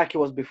like it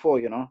was before,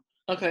 you know.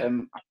 Okay.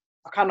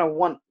 I kind of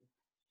want,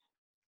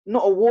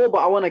 not a war, but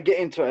I want to get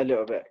into it a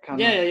little bit.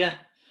 Yeah.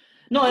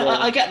 No, yeah.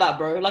 I get that,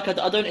 bro. Like,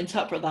 I don't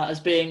interpret that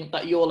as being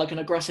that you're like an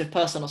aggressive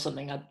person or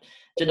something. Do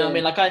you know what I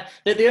mean? Like,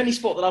 the only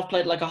sport that I've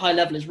played like a high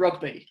level is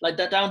rugby. Like,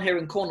 down here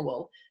in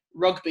Cornwall,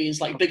 rugby is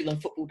like bigger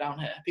than football down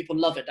here. People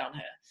love it down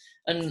here.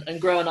 And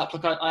growing up,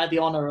 like, I had the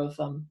honor of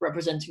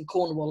representing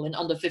Cornwall in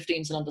under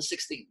 15s and under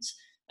 16s,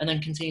 and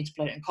then continued to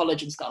play it in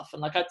college and stuff.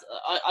 And like,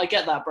 I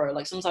get that, bro.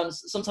 Like,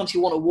 sometimes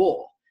you want a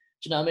war.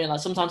 Do you know what I mean? Like,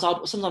 sometimes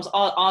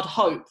I'd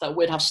hope that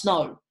we'd have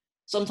snow.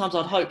 Sometimes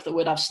I'd hope that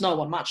we'd have snow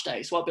on match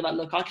day. So I'd be like,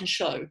 look, I can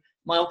show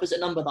my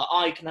opposite number that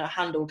I can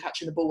handle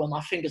catching the ball when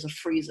my fingers are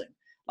freezing.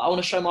 Like, I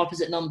want to show my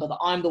opposite number that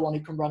I'm the one who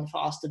can run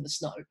fast in the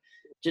snow.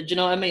 Do you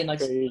know what I mean?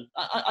 Like,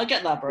 I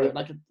get that, bro.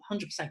 Like,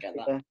 100% get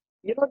that. Yeah.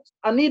 You know,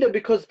 I need it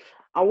because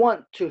I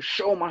want to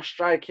show my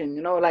striking.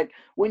 You know, like,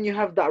 when you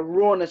have that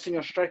rawness in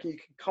your striking, you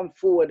can come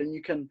forward and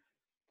you can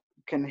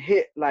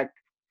hit. Like,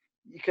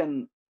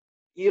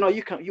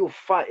 you'll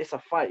fight. It's a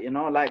fight. You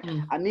know, like,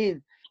 I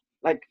need,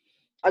 like,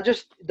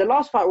 the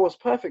last fight was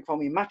perfect for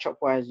me, matchup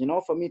wise. You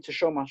know, for me to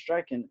show my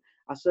striking.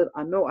 I said,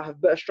 I know I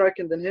have better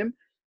striking than him.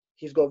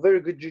 He's got very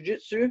good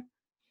jiu-jitsu.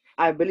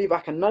 I believe I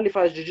can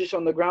nullify his jiu-jitsu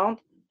on the ground,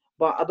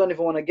 but I don't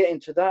even want to get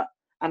into that.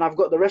 And I've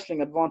got the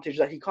wrestling advantage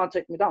that he can't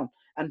take me down.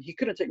 And he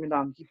couldn't take me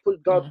down. He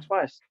pulled guard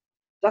twice.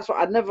 That's what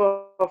I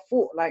never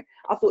thought. Like,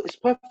 I thought it's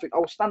perfect. I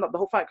will stand up the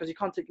whole fight because he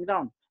can't take me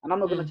down. And I'm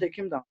not going to take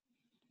him down.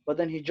 But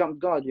then he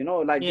jumped guard, you know?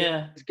 Like,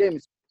 this game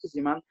is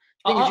crazy, man.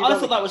 I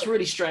thought that was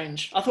really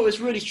strange. I thought it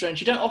was really strange.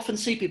 You don't often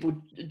see people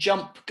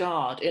jump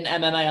guard in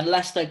MMA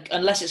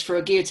unless it's for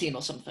a guillotine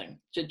or something.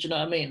 Do you know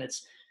what I mean?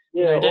 It's,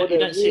 you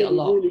don't see it a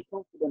lot. Really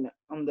confident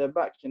on their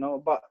back, you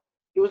know? But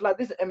it was like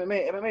this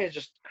MMA. MMA is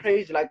just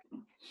crazy. Like,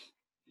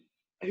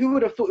 who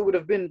would have thought it would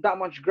have been that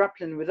much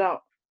grappling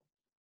without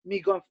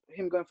him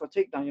going for a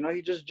takedown? You know,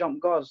 he just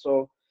jumped guard.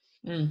 So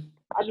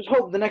I just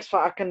hope the next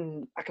fight I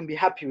can be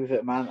happy with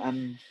it, man.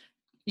 And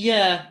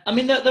yeah, I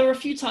mean, there were a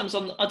few times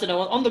on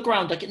the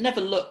ground, like, it never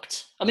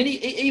looked. I mean,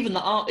 even the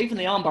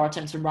armbar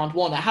attempt in round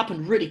 1, it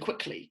happened really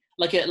quickly.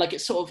 Like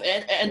it sort of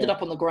ended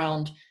up on the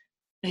ground.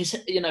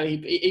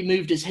 he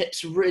moved his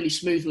hips really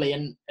smoothly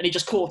and he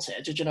just caught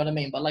it. Do you know what I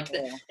mean? But like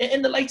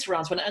in the later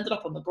rounds when it ended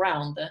up on the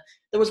ground,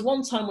 there was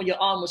one time when your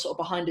arm was sort of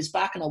behind his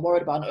back, and I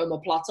worried about an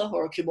omoplata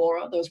or a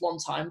kimura. There was one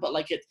time, but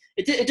like it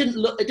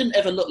didn't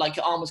ever look like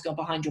your arm was going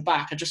behind your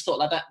back. I just thought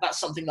like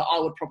that's something that I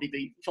would probably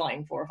be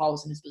fighting for if I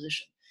was in his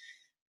position.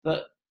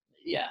 But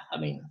yeah, I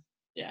mean,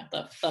 yeah,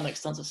 that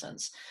makes tons of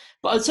sense.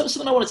 But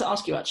something I wanted to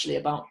ask you actually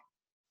about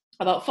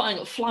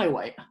fighting at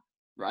flyweight.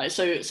 Right,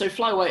 so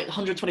flyweight,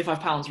 125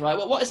 pounds, right?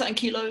 What is that in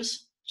kilos?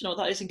 Do you know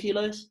what that is in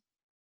kilos?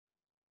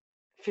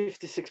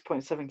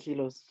 56.7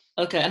 kilos.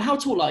 Okay, and how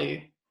tall are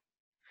you?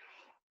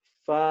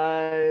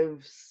 5'7",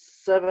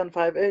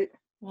 5'8".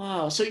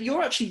 Wow, so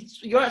you're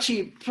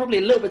actually probably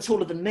a little bit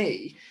taller than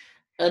me,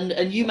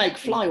 and you make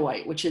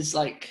flyweight, which is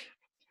like,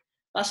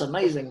 that's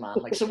amazing, man.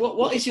 Like, so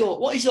what is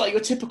your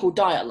typical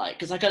diet like?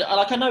 Because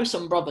I know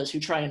some brothers who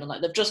train and like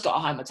they've just got a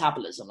high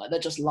metabolism, like they're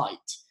just light.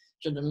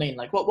 Do you know what I mean?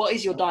 Like, what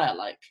is your diet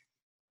like?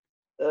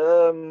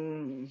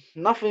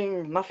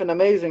 Nothing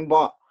amazing,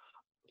 but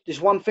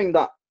just one thing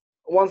that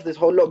once this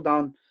whole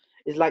lockdown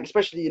is like,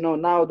 especially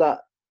now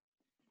that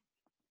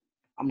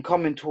I'm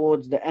coming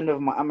towards the end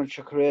of my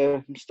amateur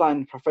career, I'm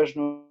starting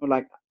professional,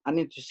 like I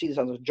need to see this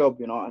as a job,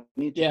 I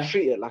need to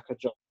treat it like a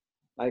job.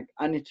 Like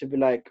I need to be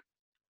like,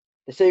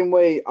 the same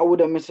way I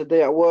wouldn't miss a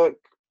day at work,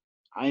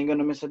 I ain't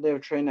gonna miss a day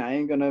of training. I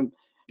ain't gonna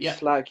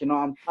just like,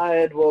 I'm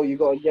tired, well, you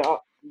gotta get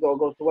up, you gotta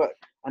go to work.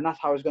 And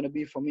that's how it's going to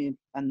be for me.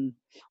 And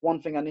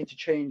one thing I need to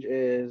change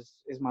is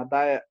my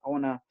diet. I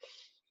want to,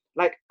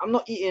 like, I'm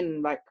not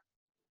eating, like,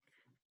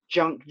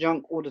 junk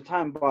all the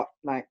time, but,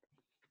 like,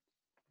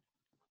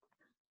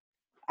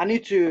 I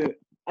need to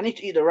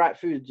eat the right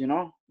foods,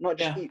 not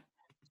just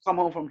come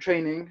home from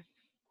training,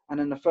 and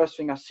then the first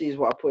thing I see is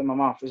what I put in my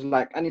mouth. It's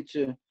like, I need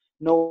to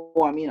know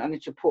what I mean. I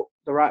need to put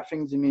the right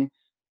things in me.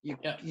 You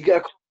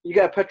get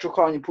a petrol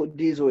car and you put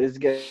diesel, it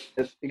gets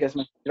messy. You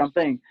know what I'm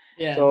saying?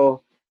 Yeah.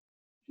 So,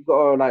 you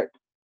gotta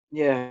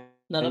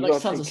no, that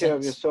makes tons of sense.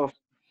 Of yourself.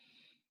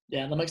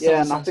 Yeah, that makes tons of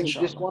sense. And I think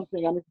this one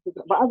thing I need to pick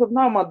up. But as of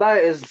now, my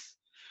diet is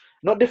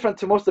not different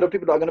to most of the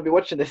people that are gonna be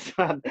watching this,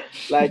 man.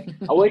 Like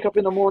I wake up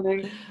in the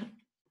morning,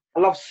 I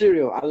love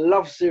cereal. I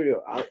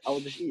will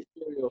just eat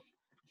cereal.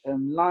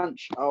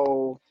 Lunch,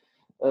 I'll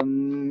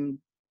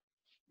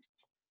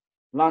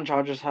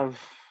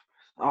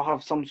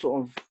have some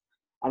sort of,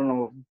 I don't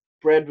know,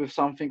 bread with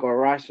something or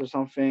rice or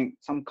something,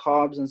 some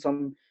carbs and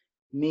some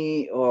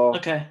meat or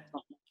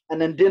and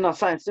then dinner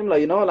something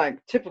similar,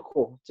 like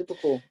typical.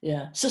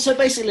 Yeah. So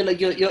basically, like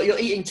you're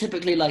eating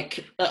typically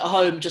like at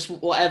home, just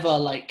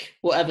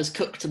whatever's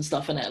cooked and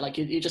stuff in it. Like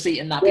you're just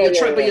eating that, but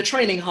you're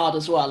training hard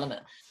as well, isn't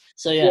it?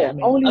 So I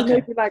mean, only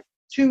maybe like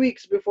 2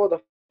 weeks before the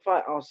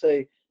fight,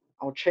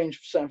 I'll change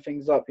certain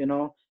things up,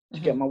 to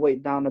get my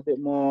weight down a bit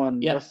more,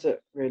 and that's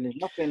it. Really,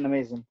 nothing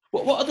amazing.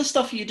 What other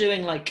stuff are you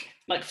doing, like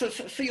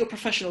for your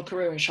professional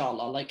career,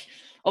 inshallah? Like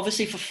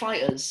obviously for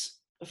fighters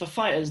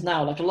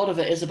now, like a lot of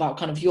it is about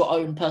kind of your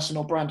own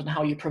personal brand and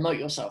how you promote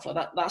yourself. Like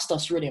that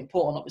stuff's really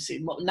important,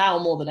 obviously, now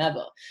more than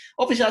ever.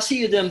 Obviously, I see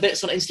you doing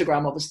bits on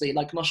Instagram, obviously,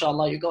 like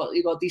mashallah, you got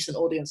a decent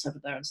audience over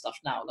there and stuff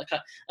now. Like,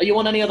 are you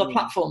on any other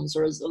platforms,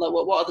 or is like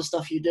what other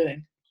stuff are you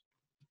doing?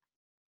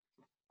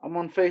 I'm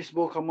on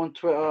Facebook, I'm on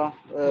Twitter.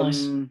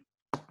 Nice.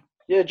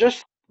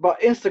 But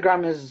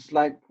Instagram is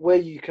like where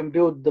you can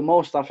build the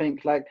most, I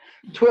think. Like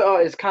Twitter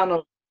is kind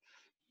of,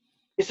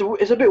 it's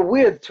a bit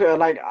weird, Twitter.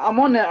 Like I'm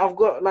on there, I've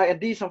got like a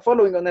decent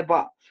following on there,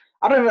 but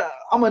I'm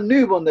a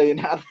noob on there,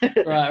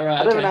 Right.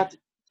 I don't even have to,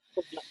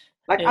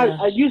 like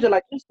I use it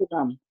like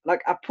Instagram.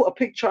 Like I put a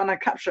picture and a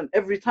caption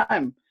every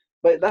time,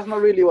 but that's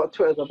not really what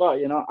Twitter's about,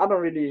 I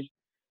don't really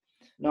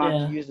know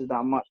how to use it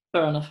that much.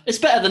 Fair enough. It's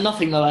better than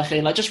nothing though,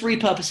 actually. Like just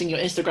repurposing your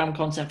Instagram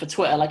content for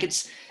Twitter. Like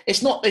it's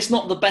not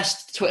the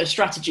best Twitter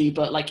strategy,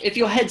 but like if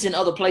your head's in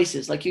other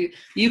places, like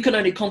you can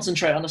only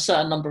concentrate on a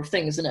certain number of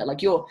things, isn't it?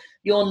 Like you're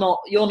not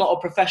a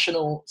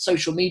professional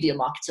social media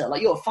marketer.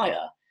 Like you're a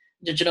fighter.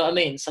 Do you know what I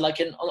mean? So like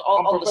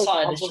on the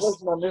side, it's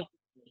just.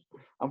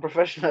 I'm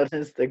professional on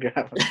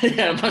Instagram.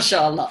 Yeah,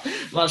 mashallah.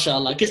 Because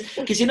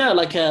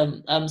like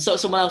so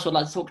someone else would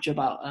like to talk to you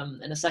about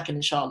in a second,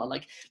 inshallah.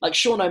 Like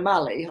Sean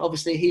O'Malley,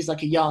 obviously he's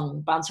like a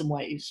young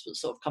bantamweight who's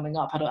sort of coming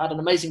up. Had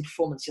an amazing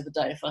performance the other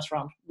day, first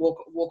round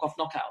walk off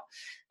knockout,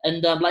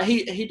 and like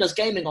he does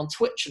gaming on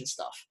Twitch and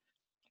stuff.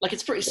 Like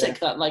it's pretty sick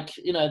that like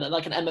that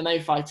like an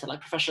MMA fighter,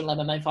 like professional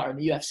MMA fighter in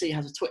the UFC,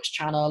 has a Twitch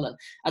channel and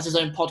has his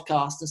own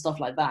podcast and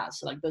stuff like that.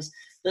 So like those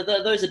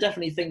are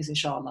definitely things,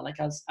 inshallah, like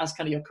as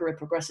kind of your career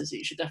progresses, that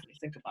you should definitely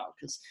think about,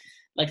 because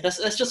like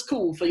that's just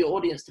cool for your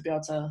audience to be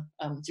able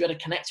to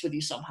connect with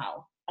you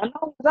somehow. And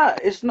not only that,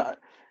 it's not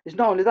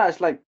only that,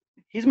 it's like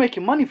he's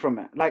making money from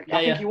it. Like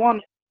I think he won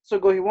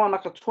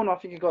like a tournament.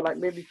 I think he got like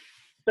maybe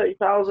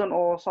 30,000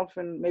 or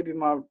something. Maybe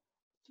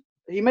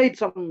he made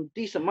some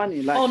decent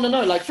money. Like, oh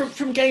no, like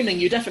from gaming,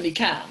 you definitely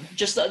can.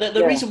 Just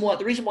the reason why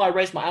I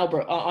raised my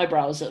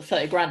eyebrows at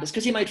 30 grand is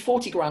because he made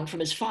 40 grand from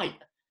his fight.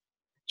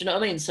 Do you know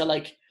what I mean? So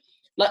like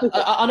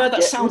I know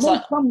that sounds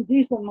like some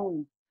decent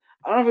money.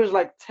 I don't know if it was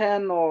like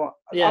 10 or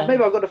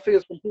maybe I got the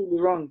figures completely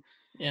wrong.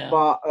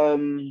 But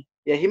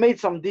yeah, he made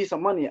some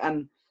decent money,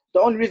 and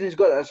the only reason he's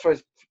got that is for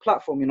his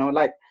platform. You know,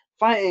 like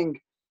fighting,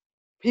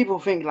 people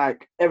think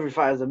like every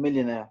fighter is a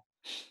millionaire.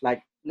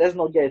 Like, let's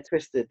not get it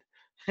twisted.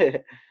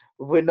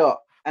 We're not.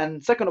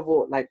 And second of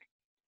all, like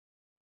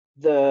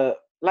Khabib.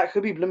 Let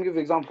me give you an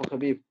example.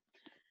 Khabib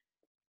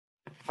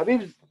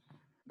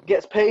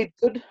gets paid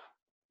good,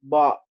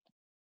 but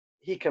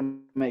he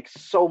can make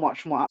so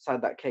much more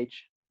outside that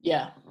cage.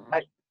 Yeah.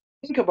 Like,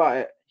 think about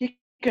it. He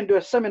can do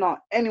a seminar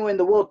anywhere in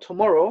the world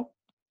tomorrow.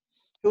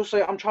 He'll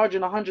say, I'm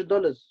charging $100.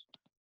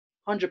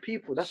 100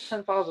 people. That's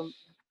 10,000.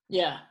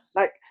 Yeah.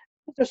 Like,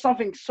 it's just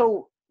something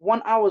so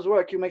 1 hour's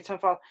work, you make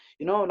 10,000.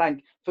 You know,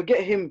 like,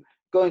 forget him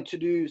going to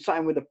do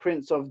something with the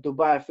Prince of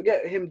Dubai.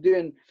 Forget him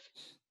doing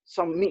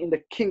some meeting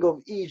the King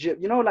of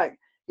Egypt. You know, like,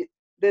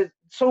 there's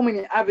so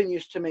many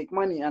avenues to make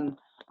money. And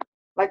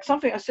like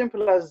something as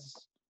simple as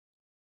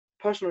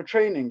personal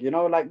training, you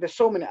know, like there's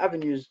so many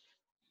avenues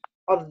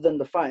other than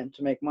the fighting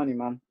to make money,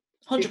 man.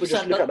 100%. People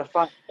just look at the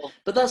fight.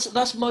 But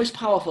that's most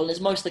powerful, and it's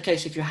most the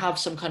case if you have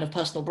some kind of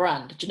personal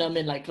brand. Do you know what I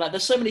mean? Like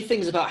there's so many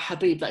things about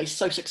Khabib that he's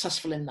so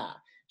successful in that.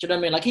 Do you know what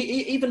I mean? Like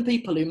even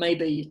people who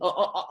maybe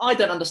I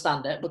don't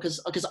understand it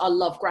because I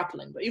love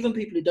grappling, but even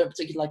people who don't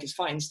particularly like his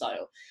fighting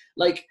style,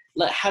 like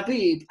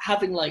Khabib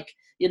having like,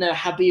 you know,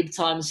 Khabib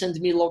time, send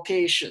me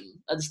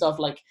location and stuff,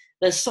 like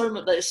there's so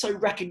much that is so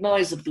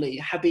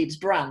recognizably Khabib's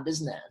brand,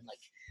 isn't it? And like,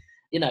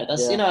 you know,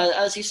 that's, you know,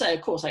 as you say,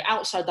 of course, like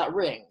outside that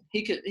ring,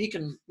 he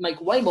can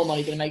make way more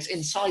money than he makes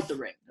inside the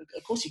ring.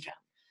 Of course he can.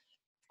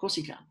 Of course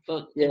he can.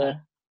 But you know,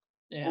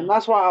 and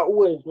that's why I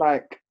always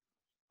I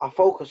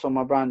focus on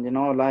my brand, you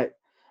know, like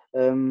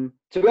to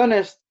be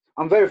honest,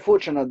 I'm very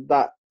fortunate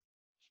that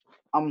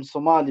I'm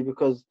Somali,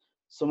 because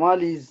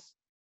Somalis,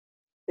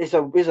 it's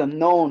a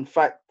known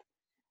fact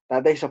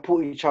that they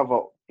support each other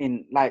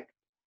in like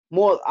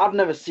more. I've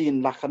never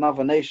seen like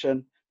another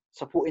nation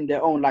supporting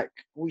their own like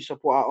we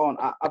support our own.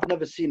 I've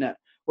never seen it,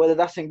 whether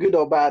that's in good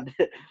or bad.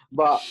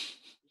 But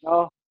you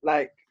know,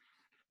 like,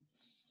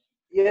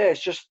 yeah,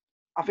 it's just,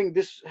 I think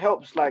this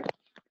helps like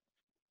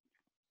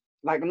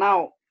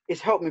now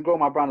it's helped me grow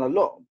my brand a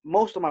lot.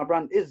 Most of my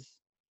brand is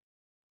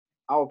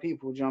our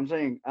people, do you know what I'm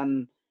saying?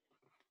 And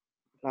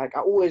like I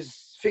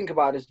always think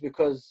about this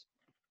because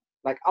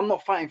like I'm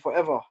not fighting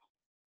forever.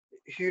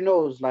 Who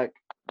knows, like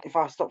if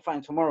I stop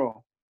fighting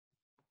tomorrow,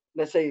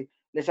 let's say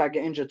I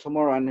get injured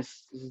tomorrow and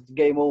it's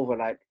game over,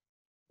 like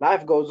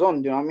life goes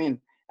on, do you know what I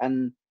mean?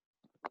 And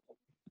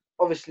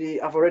obviously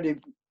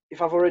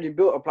if I've already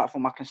built a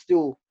platform, I can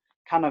still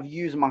kind of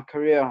use my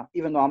career,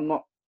 even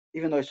though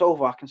it's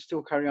over, I can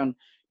still carry on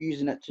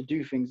using it to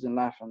do things in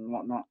life and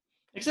whatnot.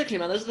 Exactly,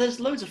 man. There's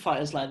loads of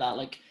fighters like that.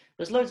 Like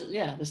there's loads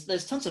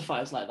there's tons of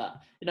fighters like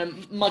that. You know,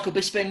 Michael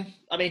Bisping,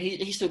 I mean,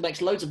 he still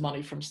makes loads of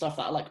money from stuff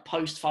that are like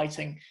post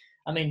fighting.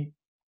 I mean,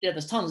 yeah,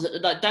 there's tons.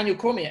 Like Daniel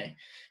Cormier,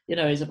 you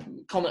know, he's a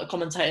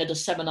commentator,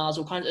 does seminars,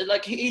 all kinds of,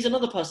 like he's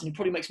another person who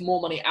probably makes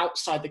more money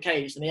outside the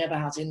cage than he ever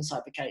has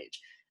inside the cage.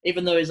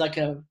 Even though he's like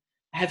a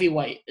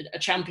heavyweight, a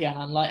champion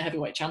and light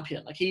heavyweight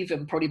champion, like he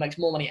even probably makes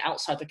more money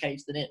outside the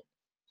cage than in.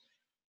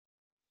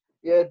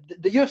 Yeah,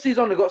 the UFC's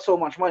only got so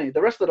much money.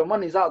 The rest of the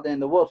money's out there in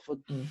the world for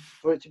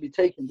it to be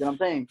taken. Do you know what I'm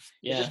saying?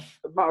 Yeah. It's just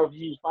a matter of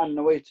you finding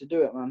a way to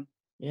do it, man.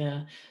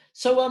 Yeah.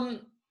 So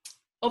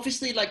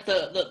obviously like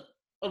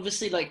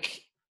obviously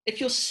like if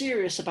you're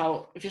serious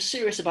about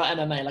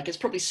MMA, like it's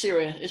probably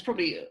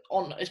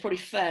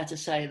fair to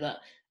say that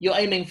you're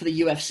aiming for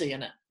the UFC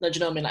in it. Do you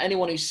know what I mean? Like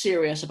anyone who's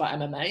serious about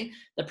MMA,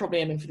 they're probably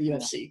aiming for the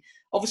UFC. Yeah.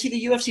 Obviously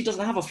the UFC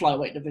doesn't have a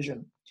flyweight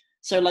division.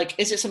 So like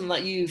is it something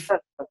that you've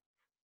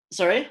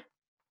Sorry?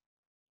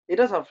 It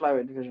does have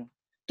flyweight division.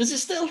 Does it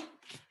still?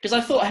 Because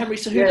I thought Henry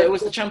Cejudo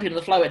was the champion of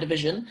the flyweight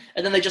division,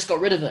 and then they just got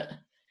rid of it.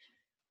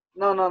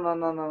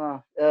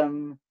 No.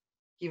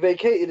 He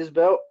vacated his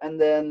belt, and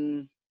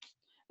then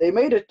they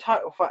made a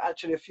title fight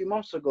actually a few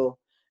months ago.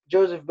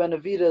 Joseph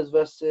Benavidez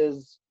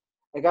versus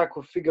a guy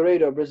called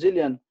Figueiredo, a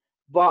Brazilian.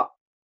 But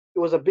it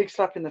was a big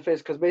slap in the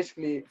face because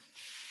basically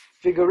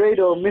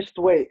Figueiredo missed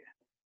weight.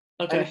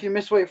 Okay. And if you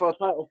miss weight for a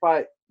title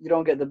fight, you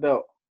don't get the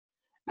belt.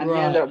 And he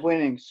ended up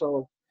winning.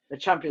 So the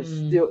champion's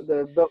still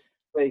the belt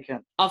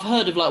vacant. I've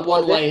heard of like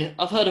one way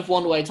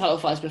title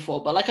fights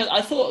before, but like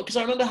I thought, because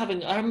I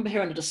remember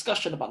hearing a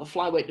discussion about the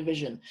flyweight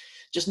division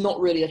just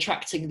not really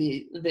attracting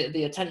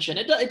the attention.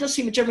 It does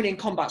seem generally in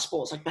combat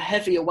sports, like the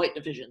heavier weight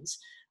divisions,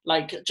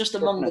 like just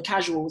among the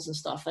casuals and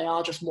stuff, they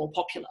are just more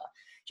popular.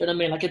 Do you know what I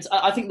mean? Like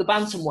I think the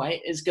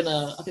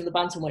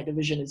bantamweight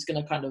division is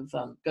gonna kind of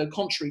go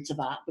contrary to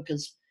that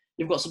because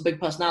you've got some big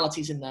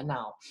personalities in there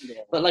now.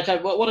 Yeah. But like,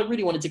 what I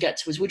really wanted to get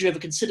to is, would you ever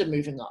consider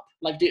moving up?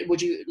 Like,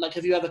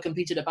 have you ever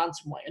competed at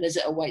bantamweight? And is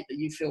it a weight that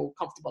you feel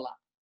comfortable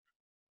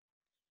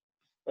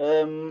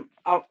at?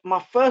 My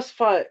first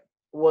fight it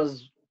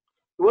was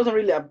at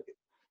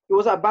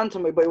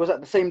bantamweight, but it was at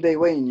the same day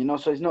weighing, you know,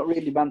 so it's not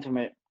really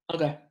bantamweight.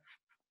 Okay.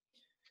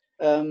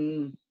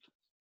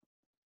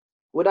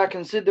 Would I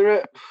consider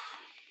it?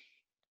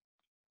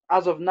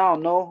 As of now,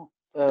 no.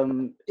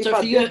 If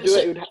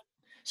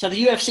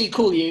the UFC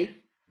call you,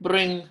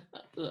 bring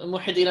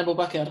Muhidin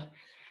Abubakar,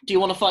 Do you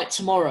want to fight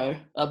tomorrow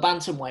at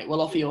bantamweight?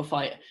 We'll offer you a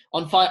fight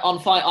on Fight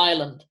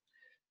Island.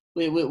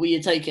 Will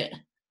you take it?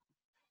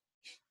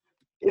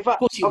 Of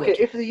course you would.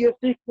 If the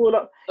UFC call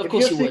up, if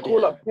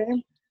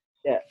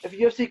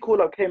UFC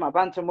call up came at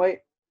bantamweight,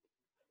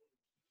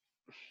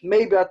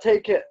 maybe I'd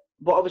take it.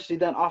 But obviously,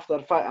 then after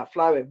the fight at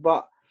flyweight.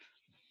 But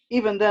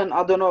even then,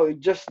 I don't know.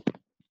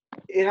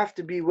 It have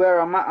to be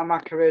where I'm at in my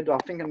career. Do I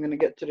think I'm gonna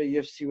get to the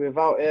UFC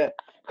without it?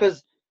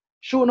 Because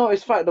short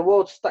notice fight, the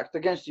world's stacked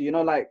against you. You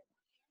know, like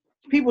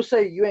people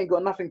say you ain't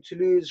got nothing to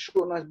lose,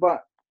 short notice,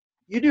 but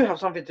you do have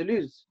something to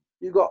lose.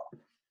 You got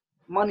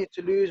money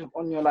to lose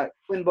on your like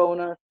win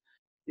bonus.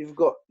 You've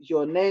got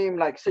your name,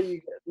 like say you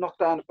get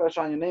knocked out in the first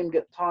round, your name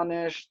get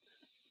tarnished.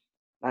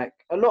 Like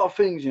a lot of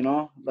things, you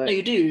know. Like, no,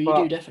 you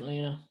do definitely,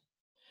 yeah.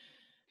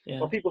 Yeah.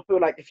 But people feel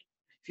like if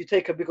you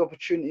take a big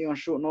opportunity on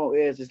short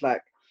notice, it's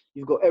like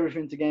you've got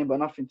everything to gain but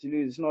nothing to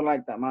lose. It's not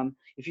like that, man.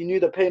 If you knew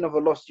the pain of a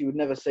loss, you would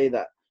never say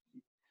that.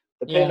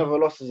 The pain of a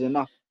loss is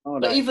enough.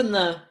 But even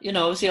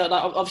obviously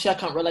I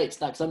can't relate to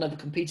that because I've never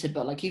competed.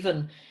 But like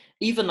even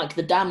like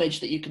the damage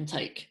that you can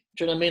take.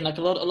 Do you know what I mean? Like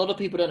a lot of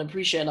people don't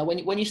appreciate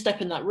like when you step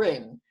in that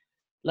ring,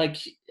 like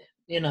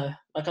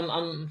like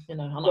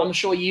I'm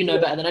sure you know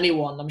better than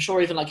anyone. I'm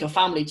sure even like your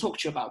family talk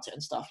to you about it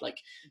and stuff. Like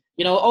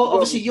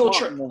obviously you're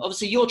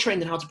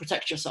trained in how to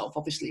protect yourself,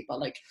 obviously, but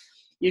like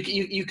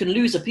you can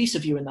lose a piece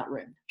of you in that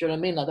ring. Do you know what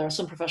I mean? Like there are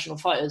some professional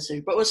fighters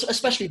who, but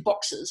especially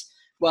boxers,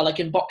 where like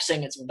in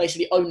boxing it's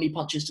basically only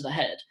punches to the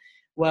head.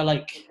 Where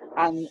like,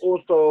 and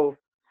also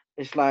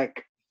it's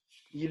like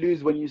you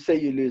lose when you say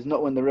you lose,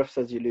 not when the ref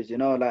says you lose. You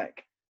know,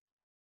 like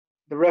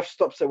the ref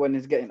stops it when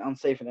it's getting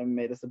unsafe in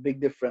MMA. That's a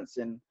big difference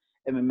in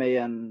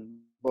MMA and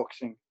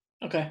boxing.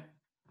 Okay.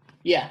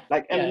 Yeah.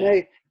 Like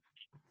MMA,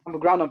 on the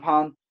ground and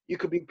pound, you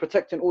could be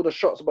protecting all the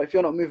shots, but if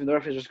you're not moving, the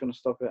ref is just going to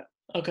stop it.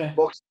 Okay.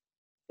 Boxing,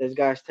 there's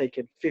guys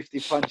taking 50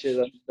 punches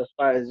and the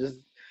fight is just,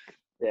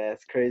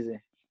 it's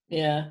crazy.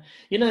 Yeah.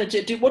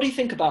 What do you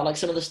think about like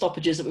some of the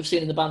stoppages that we've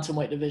seen in the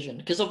bantamweight division?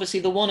 Because obviously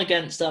the one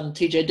against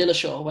TJ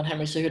Dillashaw when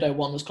Henry Cejudo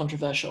won was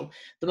controversial.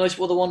 The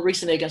one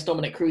recently against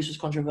Dominic Cruz was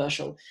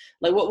controversial.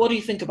 Like what do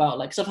you think about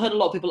like? Because I've heard a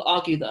lot of people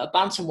argue that at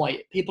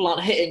bantamweight people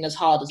aren't hitting as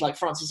hard as like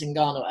Francis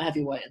Ngannou at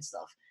heavyweight and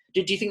stuff.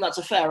 Do you think that's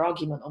a fair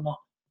argument or not?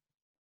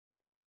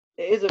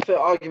 It is a fair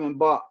argument,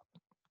 but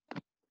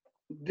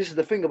this is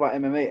the thing about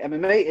MMA.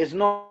 MMA is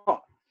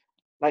not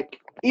like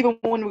even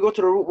when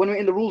we're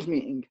in the rules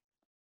meeting.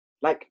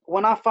 Like,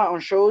 when I fight on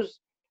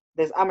shows,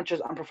 there's amateurs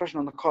and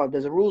professional on the card.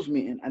 There's a rules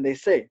meeting, and they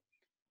say,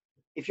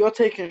 if you're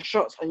taking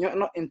shots and you're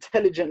not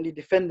intelligently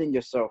defending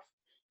yourself,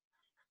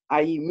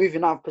 i.e.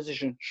 moving out of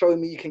position,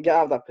 showing me you can get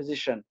out of that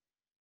position,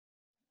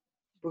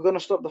 we're going to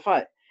stop the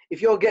fight.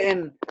 If you're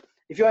in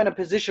a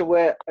position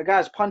where a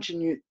guy's punching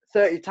you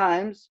 30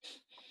 times,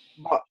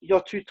 but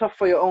you're too tough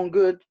for your own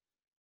good,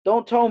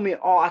 don't tell me,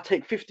 I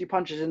take 50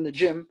 punches in the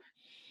gym.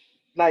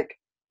 Like,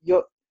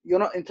 you're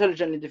not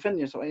intelligently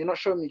defending yourself and you're not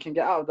showing me you can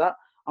get out of that.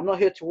 I'm not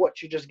here to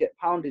watch you just get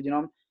pounded, you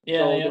know?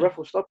 The ref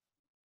will stop.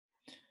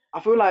 I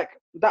feel like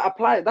that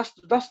applies.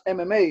 That's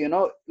MMA, you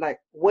know? Like,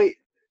 weight,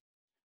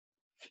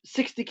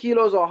 60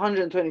 kilos or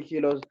 120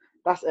 kilos,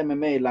 that's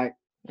MMA. Like,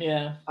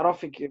 I don't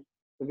think to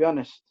be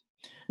honest.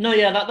 No,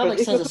 that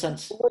makes tons of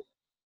sense.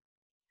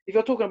 If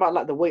you're talking about,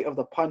 like, the weight of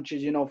the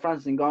punches, you know,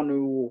 Francis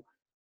Ngannou,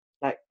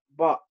 like,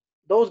 but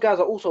those guys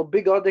are also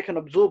bigger. They can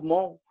absorb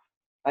more.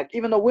 Like,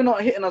 even though we're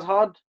not hitting as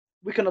hard,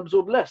 we can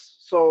absorb less.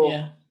 So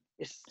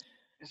it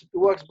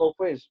works both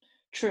ways.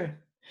 True.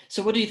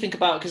 So what do you think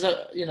about, because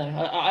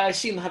I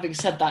assume having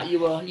said that you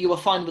were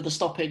fine with the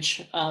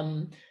stoppage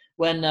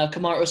when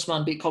Kamaru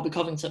Usman beat Colby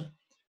Covington?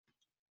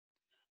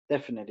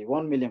 Definitely,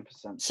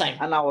 1,000,000%. Same.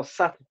 And I was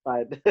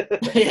satisfied.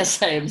 Yeah,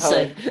 same.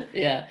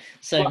 Yeah,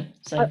 same.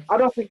 I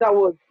don't think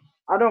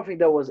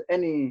there was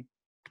any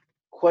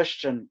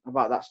question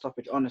about that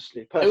stoppage,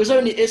 honestly.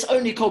 Personally. It's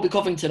only Colby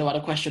Covington who had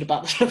a question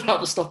about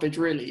the stoppage,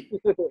 really.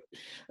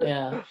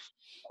 Yeah.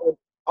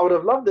 I would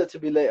have loved it to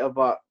be later,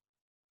 but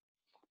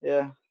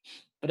yeah.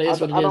 But it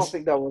is what it is. I don't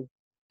think that was.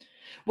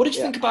 What did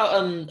you think about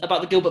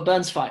the Gilbert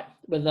Burns fight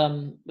with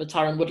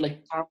Tyron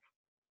Woodley?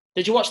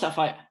 Did you watch that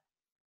fight?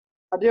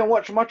 I didn't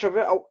watch much of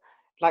it.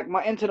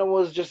 My internet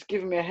was just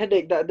giving me a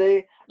headache that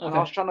day, and I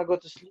was trying to go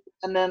to sleep.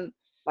 And then,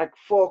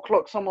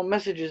 4:00, someone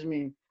messages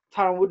me,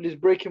 Tyron Woodley's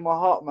breaking my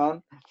heart,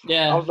 man.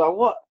 Yeah. I was like,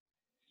 what?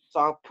 So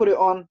I put it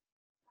on,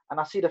 and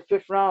I see the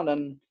 5th round,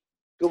 and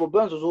Gilbert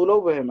Burns was all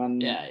over him.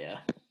 And yeah.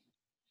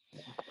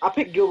 I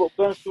picked Gilbert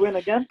Burns to win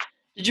again.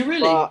 Did you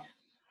really?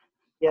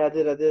 Yeah, I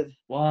did.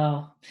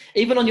 Wow.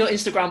 Even on your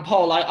Instagram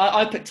poll,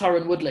 I picked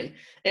Tyron Woodley.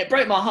 It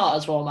broke my heart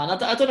as well, man.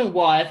 I don't know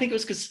why. I think it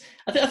was because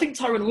I think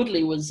Tyron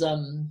Woodley was, as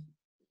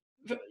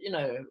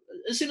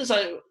soon as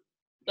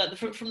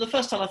from the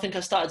first time I think I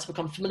started to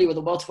become familiar with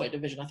the welterweight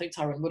division, I think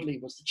Tyron Woodley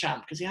was the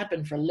champ because he had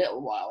been for a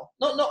little while.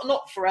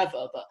 Not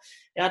forever, but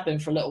he had been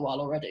for a little while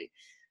already.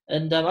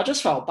 And I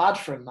just felt bad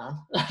for him, man.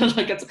 I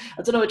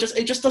don't know. It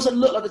just doesn't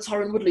look like the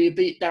Tyron Woodley who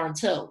beat Darren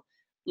Till.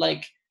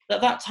 Like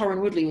that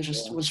Tyron Woodley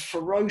was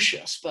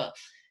ferocious, but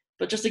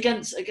But just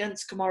against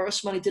Kamaru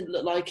Usman, he didn't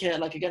look like it.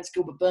 Like against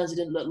Gilbert Burns, he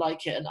didn't look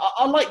like it. And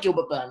I like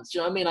Gilbert Burns. Do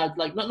you know what I mean? I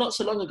like not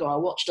so long ago, I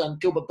watched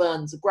Gilbert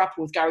Burns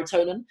grapple with Gary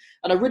Tonin,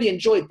 and I really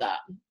enjoyed that.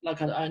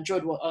 Like I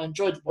enjoyed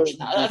watching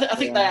that. I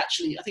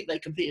think they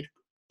competed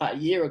about a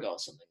year ago or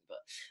something.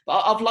 But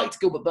I've liked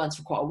Gilbert Burns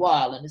for quite a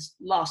while, and his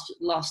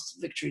last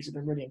victories have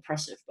been really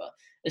impressive. But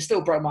it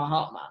still broke my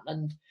heart, man.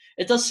 And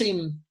it does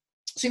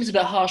seems a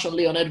bit harsh on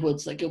Leon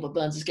Edwards that Gilbert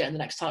Burns is getting the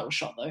next title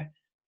shot, though.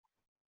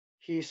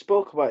 He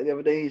spoke about it the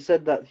other day. He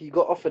said that he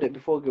got offered it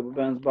before Gilbert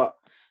Burns, but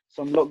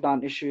some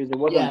lockdown issues. It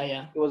wasn't.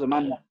 Yeah. It wasn't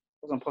man. Yeah.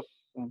 It wasn't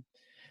possible.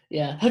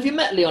 Yeah. Have you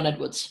met Leon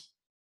Edwards?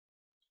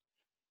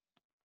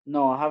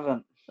 No, I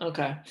haven't.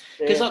 Okay.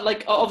 Because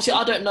obviously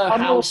I don't know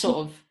how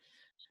sort of.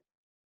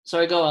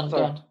 Sorry, go on.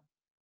 Go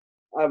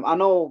on. I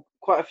know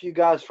quite a few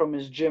guys from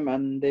his gym,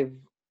 and they've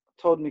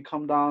told me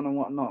come down and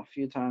whatnot a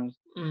few times.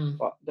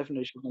 But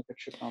definitely should make a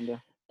trip down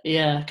there.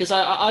 Yeah, because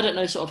I don't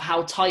know sort of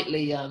how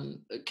tightly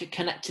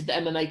connected the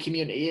MMA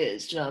community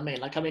is. Do you know what I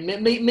mean? Like, I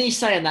mean, me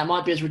saying that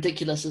might be as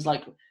ridiculous as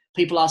like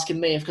people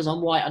asking me if because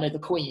I'm white I know the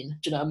Queen.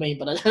 Do you know what I mean?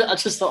 But I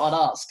just thought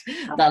I'd ask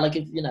that, like,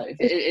 if you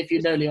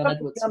know Leon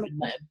Edwards, if you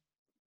met him.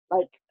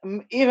 Like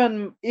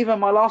even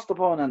my last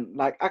opponent,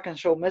 like I can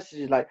show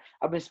messages. Like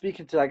I've been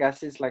speaking to that guy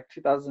since like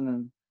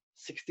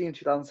 2016,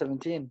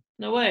 2017.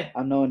 No way.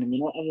 I've known him.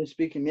 I've been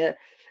speaking. Yeah,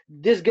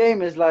 this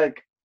game is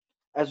like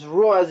as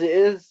raw as it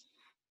is.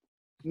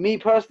 Me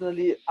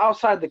personally,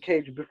 outside the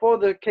cage, before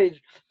the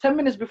cage, 10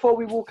 minutes before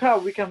we walk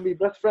out, we can be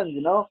best friends,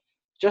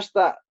 Just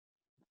that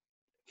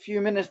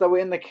few minutes that we're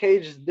in the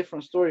cage is a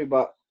different story.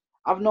 But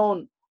I've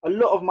known a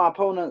lot of my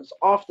opponents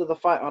after the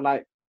fight are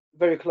like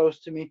very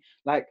close to me.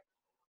 Like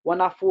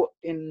when I fought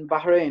in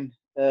Bahrain,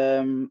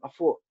 I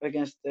fought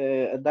against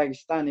a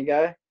Dagestani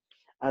guy.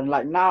 And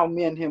like now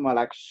me and him are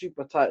like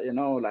super tight,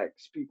 like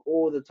speak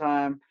all the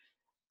time.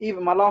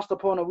 Even my last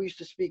opponent, we used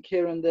to speak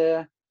here and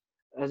there.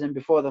 As in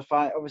before the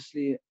fight,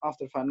 obviously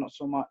after the fight, not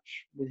so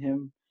much with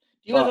him.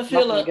 Do you ever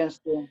feel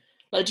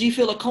do you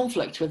feel a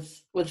conflict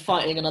with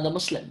fighting another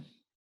Muslim?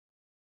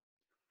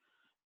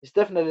 It's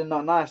definitely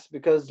not nice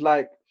because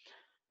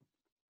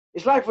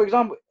it's like, for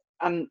example,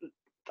 and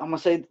I'm gonna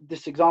say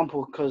this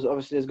example because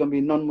obviously there's gonna be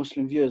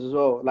non-Muslim viewers as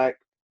well. Like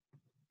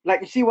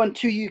you see when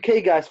two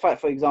UK guys fight,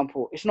 for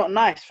example, it's not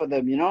nice for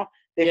them,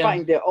 They're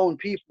fighting their own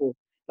people.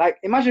 Like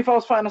imagine if I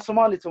was fighting a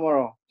Somali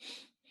tomorrow.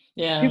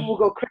 Yeah. People will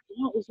go crazy.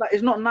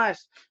 It's not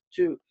nice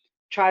to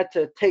try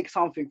to take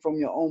something from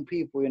your own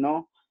people,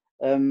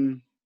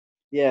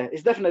 Yeah,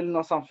 it's definitely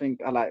not something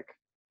I like.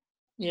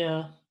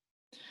 Yeah.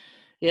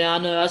 Yeah, I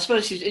know. I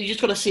suppose you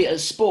just got to see it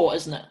as sport,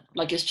 isn't it?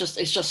 Like it's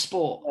just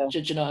sport. Yeah. Do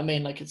you know what I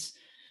mean? Like it's,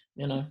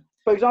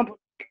 For example,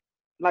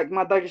 like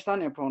my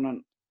Dagestani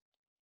opponent,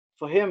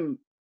 for him,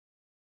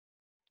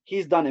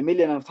 he's done a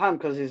million of times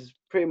because he's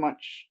pretty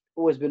much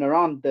always been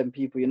around them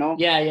people,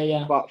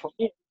 Yeah. But for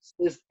me,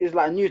 it's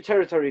like new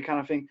territory kind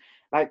of thing.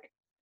 Like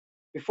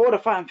before the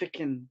fight, I'm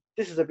thinking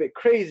this is a bit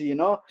crazy,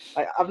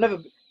 Like I've never.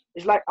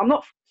 It's like I'm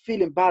not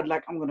feeling bad.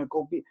 Like I'm gonna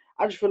go beat.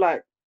 I just feel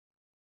like,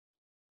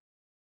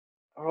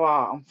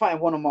 wow, I'm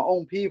fighting one of my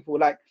own people.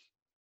 Like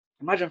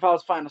imagine if I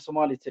was fighting a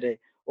Somali today,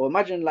 or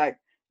imagine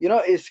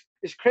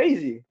it's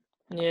crazy.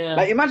 Yeah.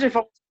 Like imagine if I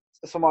was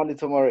a Somali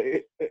tomorrow.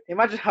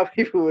 Imagine how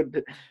people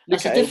would.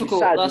 That's a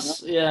difficult.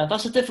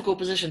 That's a difficult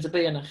position to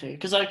be in, actually.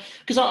 Because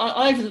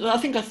I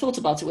think I thought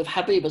about it with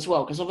Habib as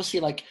well. Because obviously,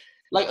 like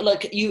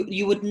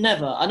you would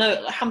never. I know,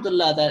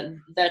 alhamdulillah,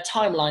 their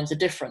timelines are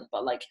different,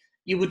 but like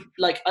you would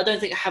I don't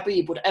think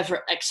Habib would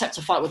ever accept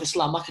a fight with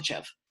Islam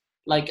Makhachev.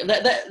 Like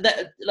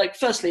they're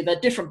firstly, they're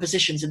different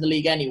positions in the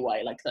league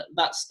anyway. Like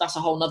that's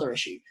a whole nother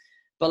issue.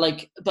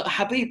 But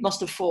Habib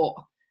must have fought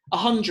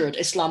 100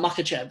 Islam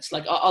Makhachevs,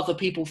 like other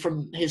people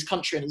from his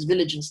country and his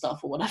village and stuff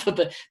or whatever.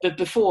 But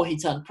before he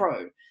turned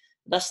pro,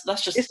 that's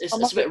just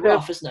it's a bit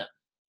rough, isn't it?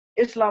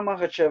 Islam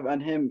Makhachev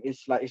and him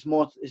is like it's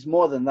more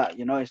than that.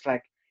 It's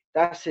like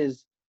that's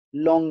his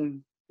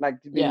long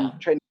been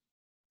training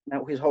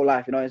his whole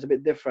life. It's a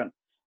bit different.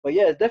 But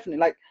yeah, it's definitely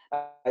like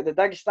the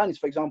Dagestanis,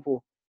 for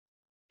example.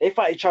 They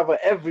fight each other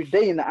every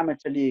day in the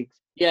amateur leagues.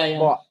 Yeah.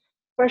 But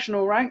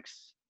professional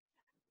ranks,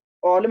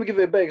 or let me give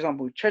you a better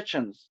example,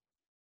 Chechens.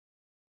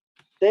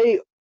 They,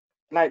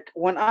 I've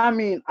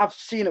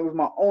seen it with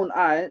my own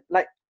eye,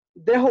 like,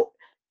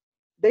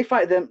 they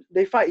fight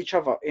each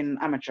other in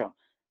amateur.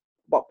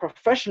 But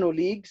professional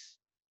leagues,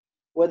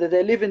 whether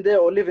they're living there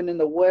or living in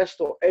the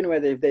West or anywhere,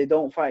 they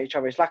don't fight each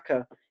other. It's like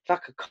a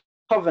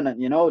covenant,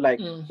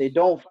 They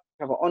don't fight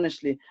each other,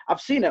 honestly.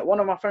 I've seen it. One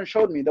of my friends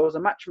showed me, there was a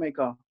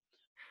matchmaker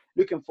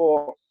looking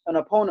for an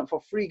opponent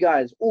for 3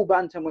 guys, all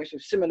bantamweights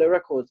with similar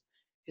records.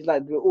 He's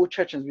like, we're all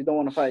Chechens, we don't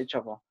want to fight each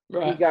other.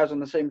 Right. 3 guys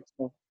on the same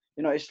team.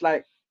 It's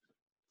like,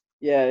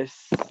 yeah,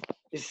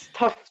 it's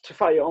tough to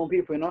fight your own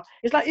people,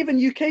 It's like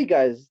even UK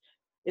guys.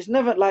 It's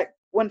never like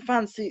when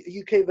fans see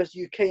UK versus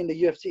UK in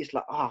the UFC, it's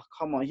like,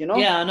 come on,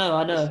 Yeah, I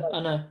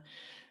know.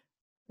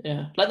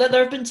 Yeah, like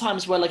there have been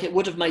times where like it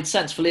would have made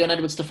sense for Leon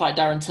Edwards to fight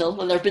Darren Till.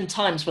 Like, there have been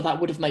times where that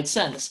would have made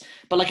sense,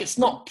 but like it's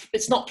not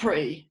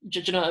pretty. Do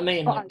you know what I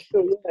mean? Like,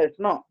 Yeah, it's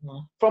not.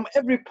 From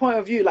every point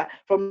of view, like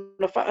from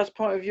the fighter's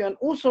point of view, and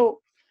also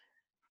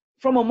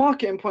from a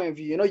marketing point of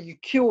view, you know, you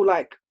kill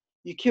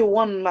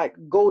one like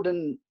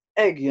golden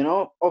egg, you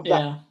know, of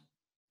that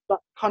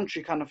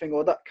country kind of thing,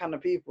 or that kind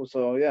of people.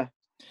 So yeah.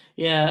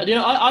 Yeah, you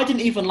know, I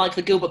didn't even like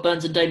the Gilbert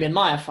Burns and Damian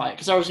Maia fight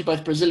because they're obviously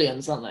both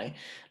Brazilians, aren't they?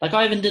 Like,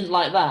 I even didn't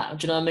like that.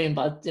 Do you know what I mean?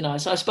 But you know,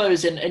 so I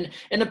suppose in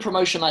a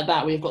promotion like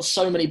that, where you've got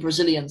so many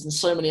Brazilians and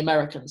so many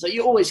Americans, so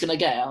you're always gonna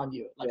get it, aren't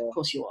you? Like, of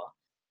course you are.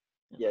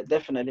 Yeah,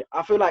 definitely.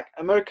 I feel like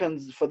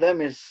Americans, for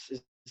them is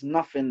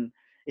nothing.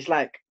 It's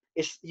like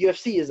it's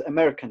UFC is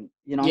American,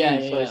 you know what I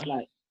mean? So it's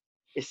like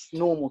it's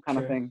normal kind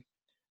of thing.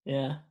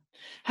 Yeah.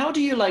 How do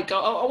you like?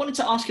 I wanted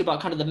to ask you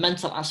about kind of the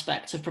mental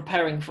aspect of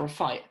preparing for a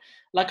fight.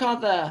 Like,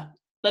 are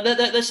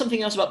there's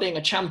something else about being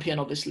a champion,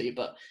 obviously,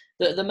 but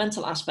the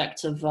mental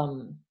aspect of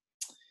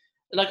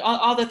like,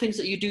 are there things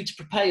that you do to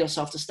prepare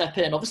yourself to step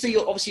in? Obviously,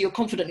 you're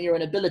confident in your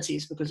own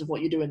abilities because of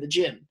what you do in the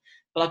gym.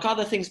 But like, are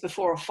there things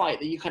before a fight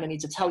that you kind of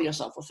need to tell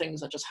yourself, or things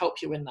that just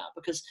help you in that?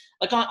 Because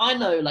like, I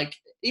know, like,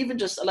 even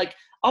just like,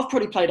 I've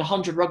probably played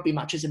 100 rugby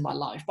matches in my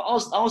life, but I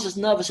was as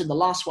nervous in the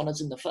last one as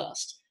in the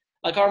first.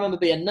 Like, I remember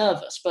being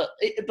nervous, but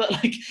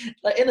like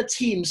in a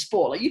team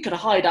sport, like, you could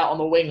hide out on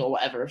the wing or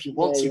whatever if you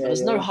want to, but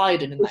there's no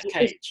hiding in that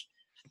cage.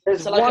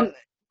 There's so, like, one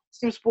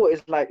team sport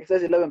is like, if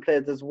there's 11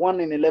 players, there's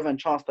 1 in 11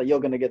 chance that you're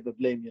gonna get the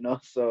blame, you know.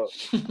 So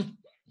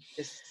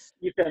it's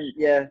you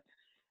can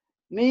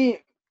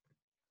me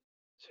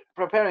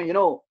preparing. You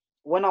know,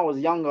 when I was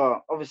younger,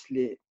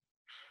 obviously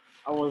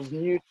I was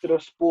new to the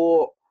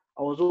sport.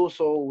 I was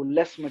also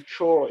less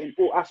mature in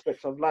all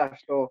aspects of life,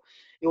 so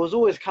it was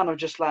always kind of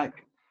just like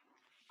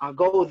I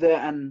go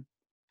there and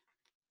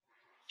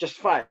just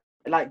fight.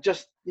 Like,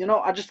 just, you know,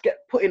 I just get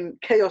put in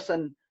chaos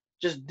and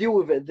just deal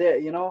with it there,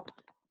 you know.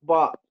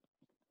 But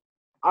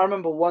I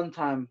remember one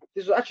time,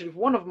 this was actually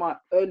one of my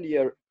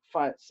earlier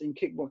fights in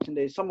kickboxing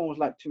days. Someone was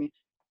like to me,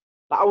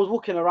 like, I was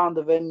walking around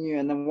the venue,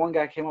 and then one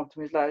guy came up to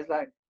me. He's like,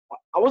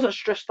 I wasn't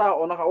stressed out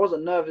or nothing. I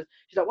wasn't nervous.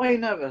 He's like, why are you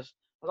nervous?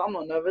 I was like, I'm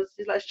not nervous.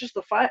 He's like, it's just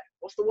a fight.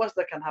 What's the worst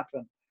that can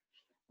happen?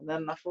 And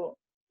then I thought,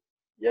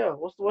 yeah,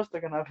 what's the worst that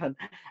can happen?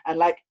 And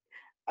like,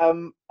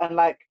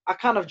 I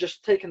kind of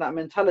just taken that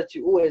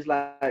mentality always,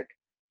 like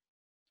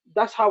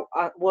that's how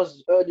I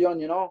was early on,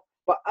 you know.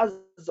 But as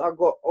I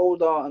got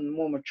older and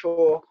more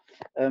mature,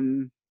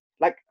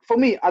 like, for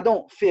me, I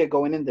don't fear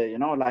going in there, you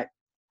know. Like,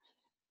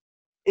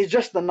 it's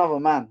just another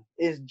man.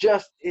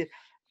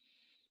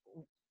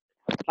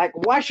 Like,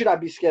 why should I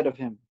be scared of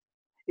him?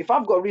 If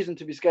I've got reason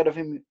to be scared of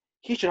him,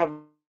 he should have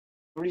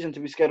reason to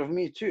be scared of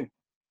me too.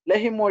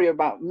 Let him worry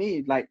about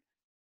me. Like,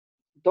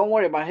 don't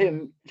worry about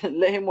him.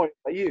 Let him worry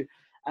about you.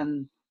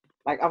 And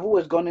like, I've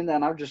always gone in there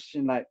and I've just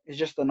seen, like, it's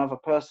just another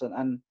person.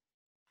 And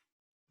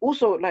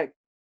also, like,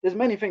 there's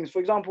many things. For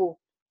example,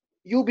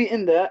 you'll be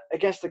in there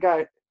against a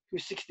guy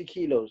who's 60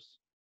 kilos.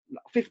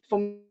 50, for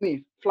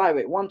me,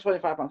 flyweight,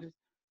 125 pounds.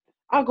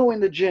 I'll go in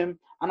the gym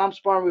and I'm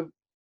sparring with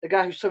a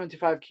guy who's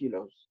 75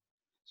 kilos.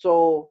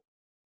 So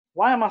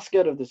why am I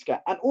scared of this guy?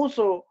 And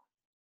also,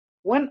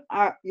 when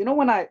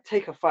I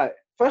take a fight,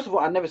 first of all,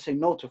 I never say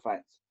no to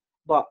fights.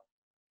 But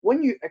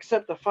when you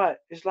accept the fight,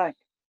 it's like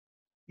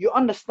you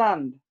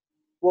understand,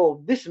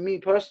 well, this is me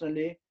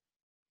personally.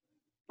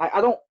 Like,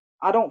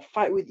 I don't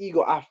fight with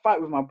ego. I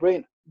fight with my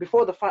brain.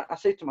 Before the fight, I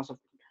say to myself,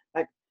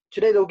 like,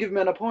 today they'll give me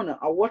an opponent.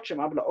 I'll watch him.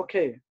 I'll be like,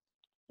 okay,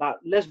 like,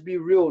 let's be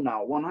real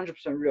now, 100%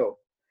 real.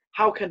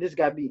 How can this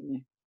guy beat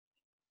me?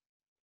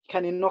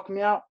 Can he knock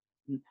me out?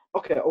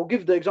 Okay, I'll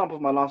give the example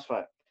of my last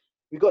fight.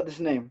 We got this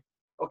name.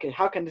 Okay,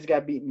 how can this guy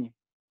beat me?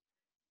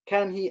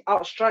 Can he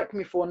outstrike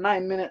me for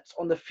 9 minutes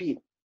on the feet?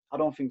 I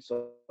don't think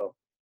so.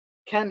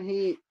 Can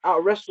he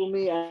out wrestle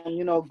me and,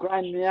 you know,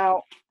 grind me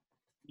out?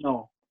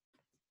 No.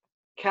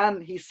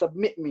 Can he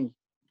submit me?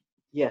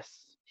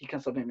 Yes, he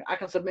can submit me. I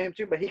can submit him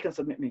too, but he can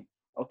submit me.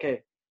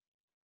 Okay.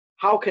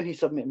 How can he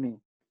submit me?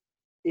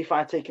 If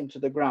I take him to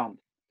the ground.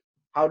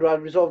 How do I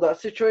resolve that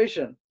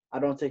situation? I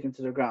don't take him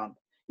to the ground.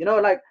 You know,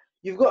 like,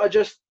 you've got to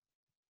just,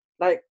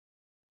 like,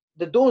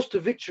 the doors to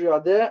victory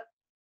are there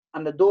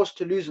and the doors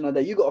to losing are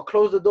there. You got to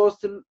close the doors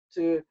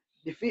to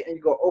defeat, and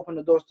you got to open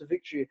the doors to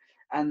victory.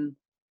 And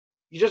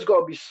you just got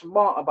to be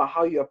smart about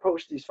how you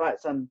approach these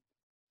fights, and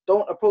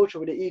don't approach it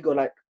with the ego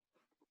like,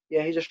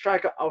 yeah, he's a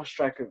striker, I'll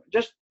strike him.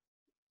 Just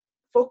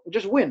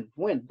win.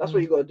 That's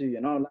what you got to do,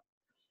 you know.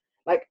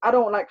 Like, I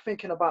don't like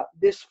thinking about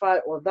this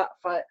fight or that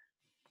fight.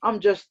 I'm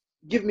just,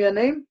 give me a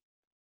name,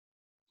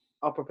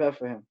 I'll prepare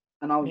for him.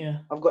 And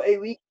I've got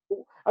 8 weeks.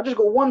 I just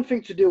got one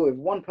thing to deal with,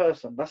 one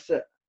person. That's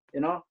it,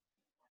 you know.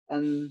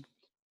 And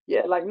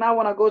yeah, like, now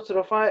when I go to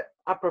the fight,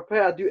 I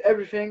prepare, I do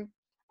everything,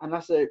 and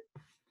that's it.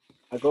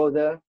 I go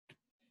there,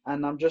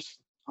 and I'm just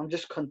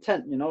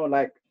content, you know.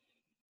 Like,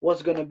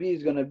 what's gonna be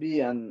is gonna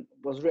be, and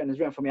what's written is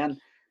written for me, and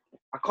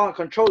I can't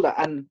control that.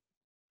 And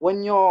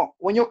when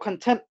you're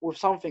content with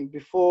something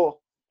before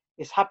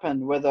it's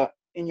happened, whether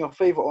in your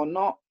favor or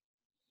not,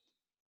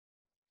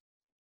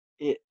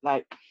 it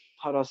like,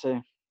 how do I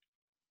say?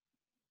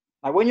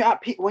 Like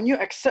when you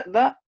accept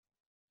that,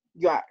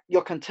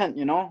 you're content,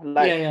 you know.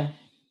 Like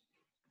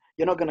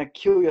you're not gonna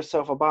kill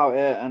yourself about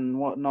it and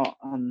whatnot,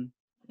 and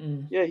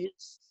yeah, you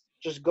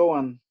just go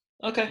and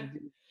the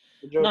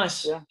job.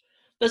 Nice. Yeah.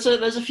 There's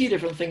a few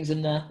different things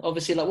in there.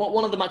 Obviously, like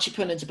one of them actually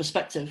put into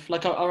perspective.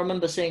 Like I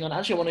remember seeing on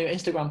actually one of your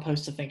Instagram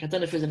posts, I think. I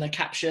don't know if it was in a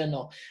caption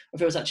or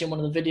if it was actually in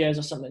one of the videos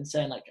or something,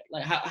 saying like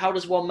how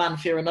does one man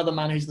fear another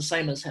man who's the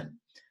same as him?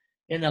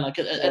 You know, like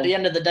at the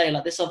end of the day,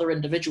 like this other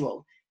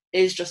individual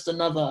is just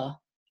another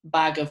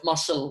bag of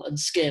muscle and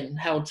skin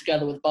held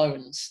together with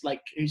bones,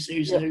 like who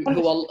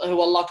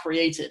Allah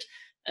created,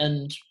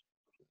 and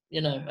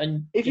you know,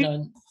 and if you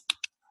know,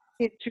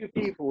 hit two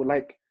people,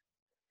 like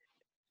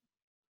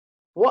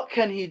what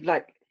can he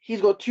like?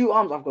 He's got two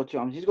arms, I've got two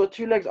arms. He's got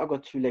two legs, I've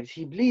got two legs.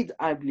 He bleeds,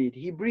 I bleed.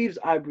 He breathes,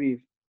 I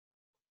breathe.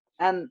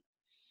 And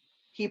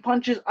he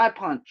punches, I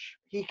punch.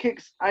 He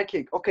kicks, I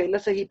kick. Okay,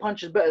 let's say he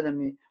punches better than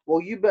me.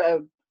 Well, you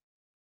better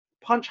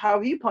punch how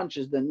he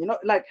punches then. You know,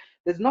 like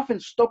there's nothing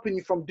stopping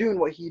you from doing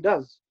what he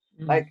does.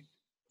 Like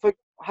for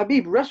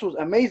Habib wrestles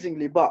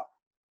amazingly, but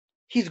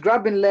he's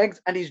grabbing legs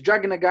and he's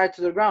dragging a guy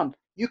to the ground.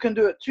 You can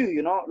do it too,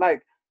 you know,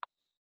 like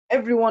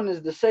everyone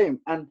is the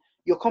same, and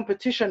your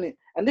competition,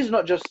 and this is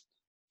not just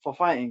for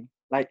fighting,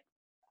 like,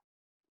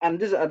 and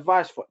this is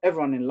advice for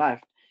everyone in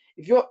life.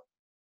 If you're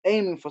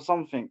aiming for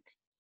something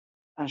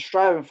and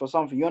striving for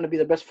something, you want to be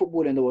the best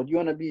footballer in the world, you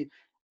want to be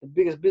the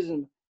biggest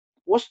business,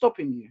 what's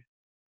stopping you?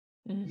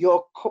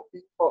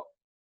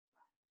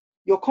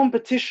 Your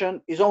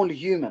competition is only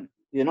human,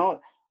 you know.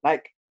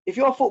 Like if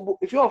you're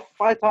a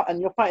fighter and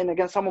you're fighting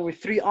against someone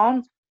with three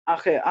arms,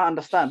 okay, I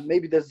understand,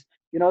 maybe there's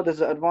an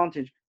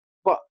advantage,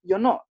 but you're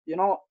not, you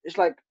know. It's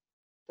like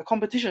the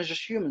competition is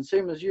just human,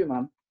 same as you,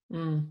 man.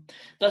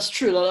 That's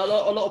true. A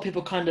lot of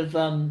people kind of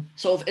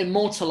sort of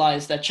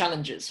immortalize their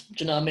challenges.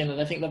 Do you know what I mean? And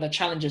they think that their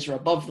challenges are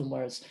above them,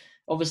 whereas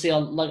obviously,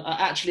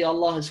 actually,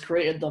 Allah has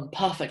created them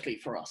perfectly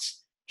for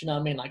us. Do you know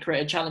what I mean? Like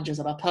created challenges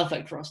that are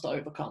perfect for us to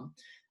overcome.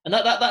 And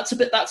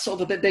that's sort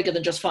of a bit bigger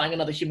than just fighting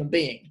another human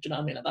being. Do you know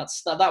what I mean?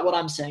 That what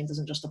I'm saying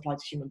doesn't just apply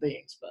to human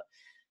beings. But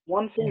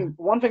one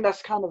thing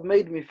that's kind of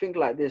made me think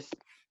like this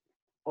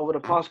over the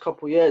past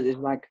couple of years is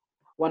like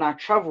when I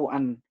travel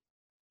and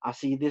I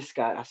see this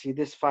guy, I see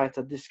this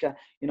fighter, this guy,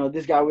 you know,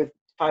 this guy with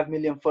 5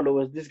 million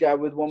followers, this guy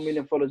with 1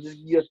 million followers, this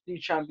UFC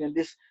champion,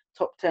 this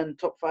top 10,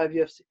 top 5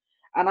 UFC.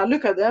 And I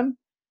look at them,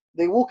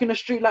 they walk in the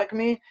street like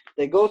me,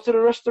 they go to the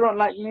restaurant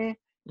like me,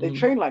 they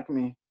train like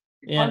me,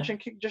 punch and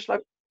kick just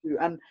like you.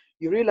 And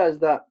you realize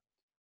that,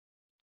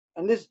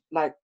 and this,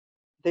 like,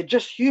 they're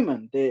just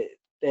human. They're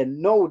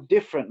no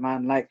different,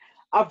 man. Like,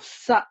 I've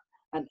sat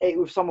and ate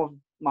with some of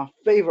my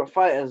favorite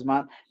fighters,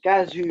 man.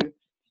 Guys who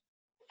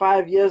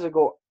 5 years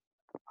ago,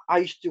 I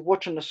used to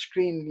watch on the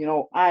screen, you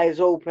know, eyes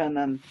open,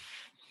 and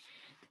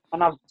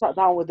I've sat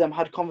down with them,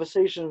 had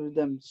conversations with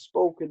them,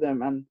 spoke with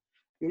them, and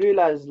you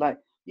realize, like,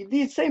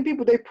 these same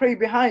people, they pray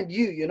behind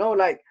you, you know,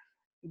 like,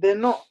 they're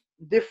not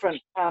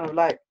different, kind of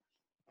like,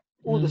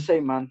 all the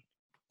same, man.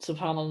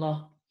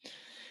 SubhanAllah.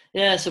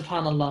 Yeah,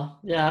 SubhanAllah.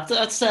 Yeah,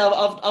 I'd say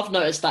I've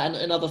noticed that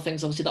in other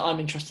things, obviously, that I'm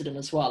interested in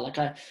as well.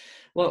 I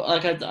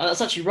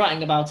was actually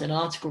writing about it in an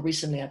article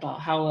recently about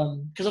how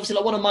because obviously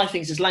like one of my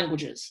things is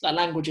languages. Like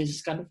languages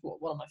is kind of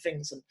one of my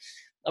things, and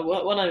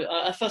when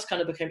I first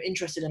kind of became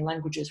interested in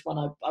languages when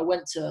I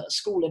went to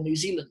school in New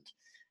Zealand,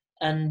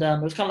 and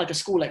it was kind of like a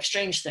school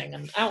exchange thing.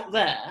 And out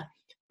there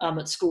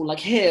at school, like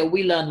here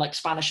we learn like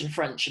Spanish and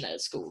French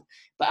at school,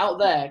 but out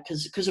there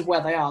because of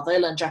where they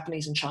learn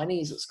Japanese and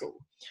Chinese at school.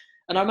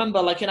 And I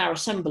remember like in our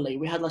assembly,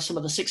 we had like some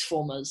of the sixth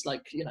formers,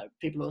 like, you know,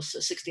 people who are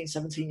 16,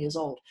 17 years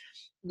old,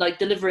 like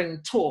delivering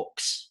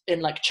talks in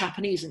like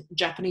Japanese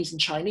and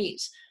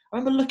Chinese. I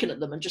remember looking at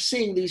them and just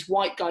seeing these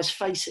white guys'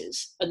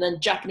 faces and then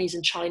Japanese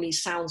and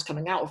Chinese sounds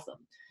coming out of them.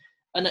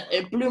 And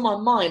it blew my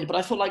mind, but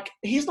I thought like,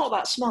 he's not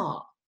that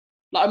smart.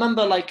 Like I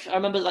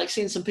remember like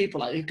seeing some people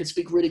like who could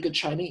speak really good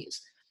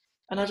Chinese.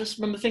 And I just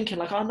remember thinking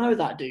like, I know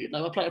that dude.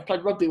 Like I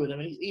played rugby with him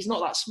and he's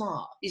not that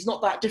smart. He's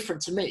not that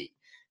different to me.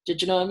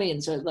 Did you know what I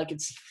mean? So like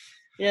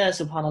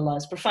SubhanAllah,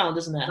 it's profound,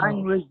 isn't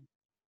it?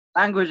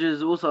 Language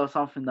is also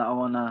something that I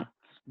wanna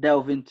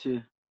delve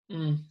into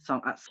at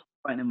some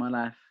point in my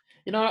life.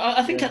 You know,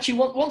 I think actually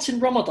once in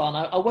Ramadan,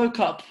 I woke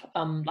up,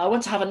 I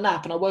went to have a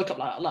nap and I woke up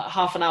like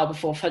half an hour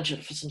before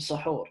Fajr for some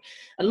suhoor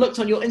and looked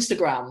on your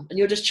Instagram and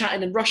you're just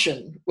chatting in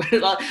Russian.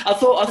 Like, I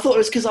thought it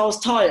was because I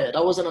was tired.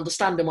 I wasn't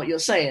understanding what you're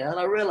saying. And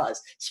I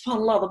realized,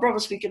 SubhanAllah, the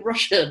brother's speaking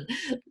Russian.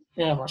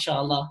 Yeah,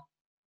 mashallah.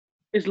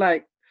 It's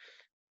like,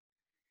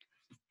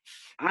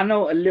 I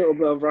know a little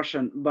bit of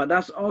Russian, but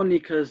that's only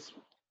because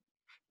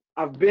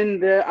I've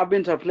been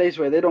to a place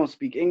where they don't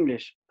speak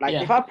English. Like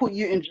if I put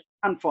you in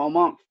Japan for a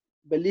month,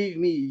 believe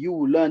me, you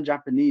will learn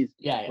Japanese.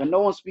 When no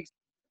one speaks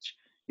English,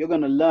 you're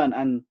gonna learn.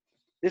 And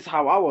this is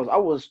how I was. I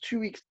was 2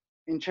 weeks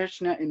in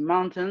Chechnya in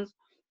mountains,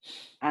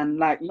 and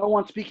like no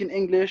one speaking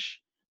English.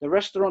 The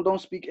restaurant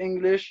don't speak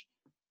English.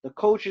 The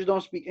coaches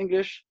don't speak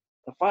English.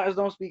 The fighters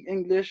don't speak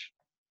English.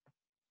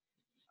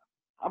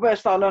 I better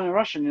start learning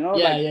Russian, you know?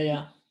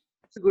 Yeah.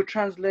 Google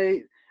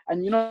Translate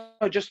and,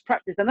 just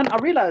practice. And then I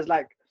realized,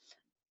 like,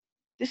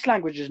 this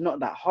language is not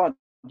that hard,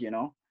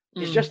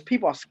 It's just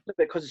people are scared of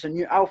it because it's a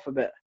new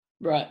alphabet.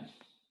 Right.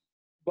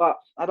 But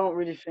I don't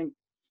really think,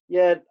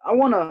 I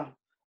want to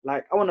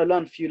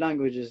learn a few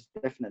languages,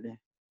 definitely.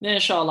 Yeah,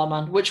 inshallah,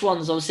 man. Which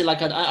ones? Obviously,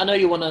 like, I know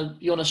you want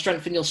to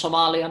strengthen your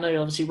Somali. I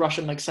know obviously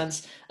Russian makes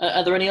sense.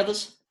 Are there any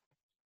others?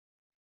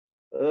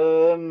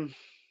 Do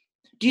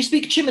you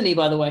speak Chimney,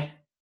 by the way?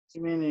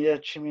 Chimini,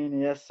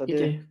 yes, I You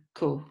do.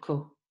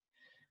 Cool.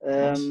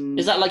 Nice.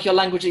 Is that like your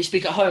language that you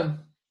speak at home?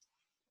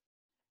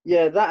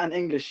 Yeah, that and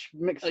English,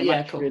 mix and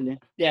match, cool. really.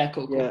 Yeah,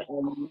 cool. Yeah,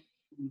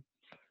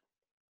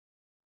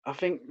 I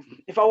think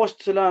if I was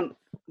to learn,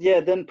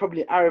 then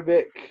probably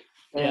Arabic.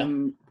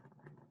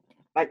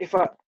 Like if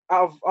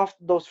after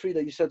those three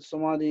that you said,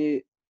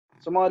 Somali,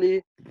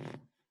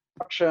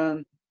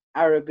 Russian,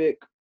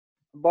 Arabic,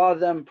 bar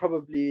them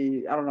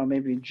probably, I don't know,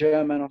 maybe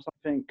German or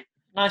something.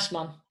 Nice,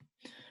 man.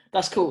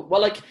 That's cool.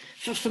 Well, like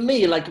for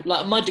me, like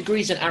my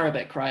degree's in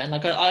Arabic, right? And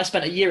like I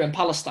spent a year in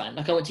Palestine.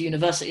 Like I went to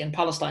university in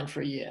Palestine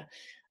for a year.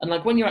 And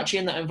like when you're actually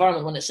in that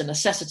environment, when it's a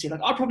necessity,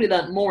 like I probably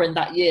learned more in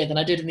that year than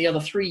I did in the other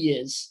 3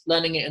 years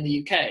learning it in the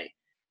UK. Do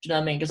you know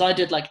what I mean? Because I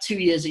did like 2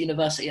 years at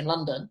university in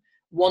London,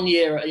 1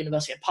 year at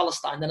university in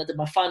Palestine, then I did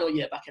my final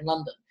year back in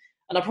London.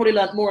 And I probably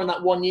learned more in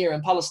that 1 year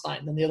in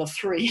Palestine than the other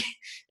 3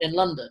 in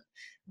London.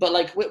 But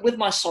like with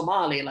my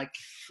Somali, like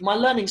my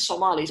learning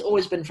Somali has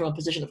always been from a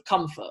position of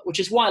comfort, which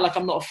is why like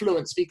I'm not a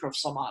fluent speaker of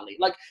Somali.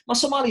 Like my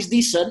Somali's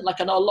decent,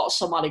 like I know a lot of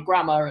Somali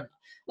grammar and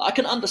like, I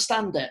can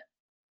understand it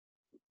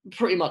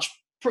pretty much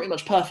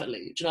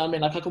perfectly. Do you know what I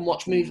mean? Like I can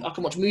watch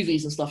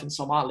movies and stuff in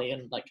Somali,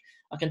 and like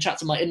I can chat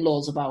to my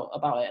in-laws about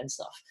it and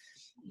stuff.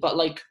 But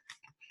like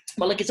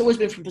it's always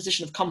been from a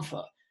position of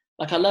comfort.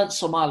 Like I learned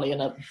Somali in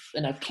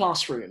a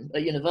classroom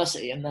at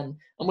university, and then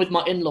I'm with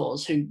my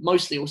in-laws who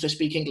mostly also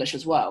speak English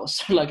as well.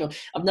 So like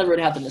I've never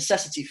really had the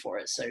necessity for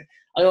it. So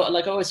I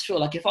always feel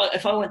like if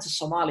I went to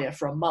Somalia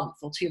for a month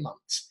or 2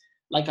 months,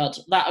 like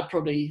that'd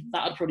probably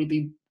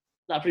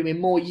be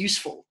more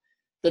useful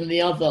than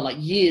the other like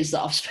years that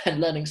I've spent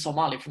learning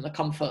Somali from the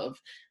comfort of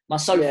my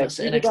sofa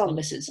sitting next to my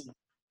missus.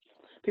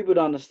 People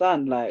don't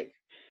understand, like,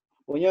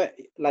 when you're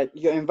like,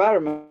 your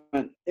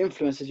environment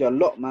influences you a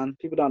lot, man.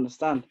 People don't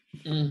understand,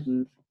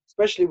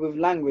 especially with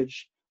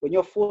language. When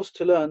you're forced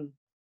to learn,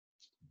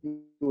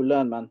 you will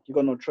learn, man. You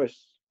got no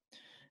choice.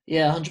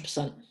 Yeah,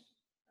 100%.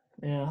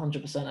 Yeah,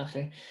 100%.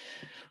 Actually,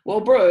 well,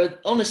 bro,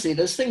 honestly,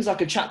 there's things I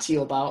could chat to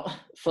you about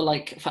for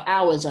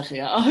hours.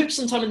 Actually, I hope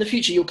sometime in the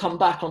future you'll come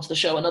back onto the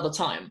show another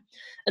time.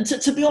 And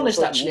to be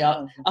honest, actually,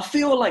 I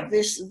feel like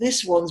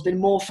this one's been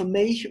more for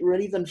me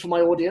really than for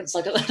my audience.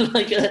 Like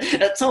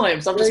at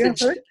times, I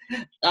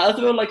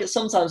feel like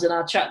sometimes in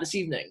our chat this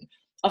evening,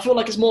 I feel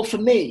like it's more for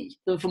me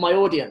than for my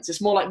audience.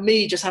 It's more like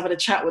me just having a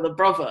chat with a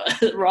brother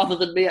rather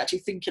than me actually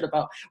thinking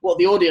about what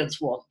the audience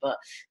want. But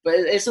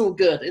it's all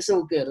good. It's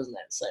all good, isn't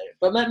it? So,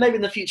 but maybe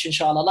in the future,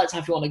 inshallah, I'd like to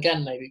have you on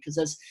again, maybe, because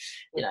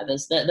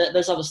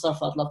there's other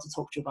stuff I'd love to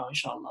talk to you about,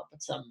 inshallah.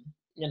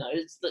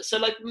 But so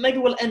like maybe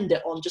we'll end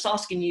it on just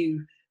asking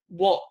you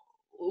what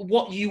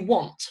you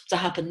want to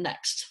happen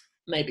next,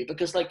 maybe,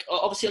 because like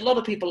obviously a lot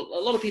of people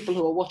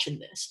who are watching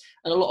this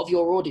and a lot of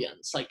your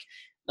audience, like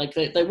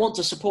they want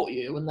to support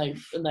you and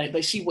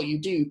they see what you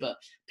do, but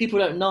people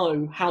don't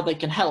know how they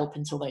can help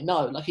until they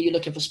know. Like, are you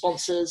looking for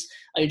sponsors?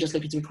 Are you just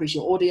looking to increase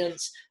your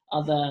audience?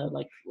 Are there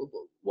like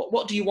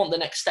what do you want the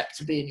next step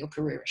to be in your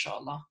career,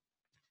 inshallah?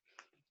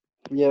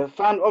 Yeah,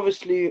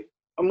 obviously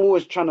I'm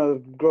always trying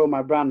to grow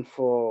my brand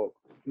for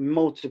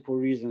multiple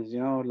reasons,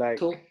 like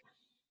cool.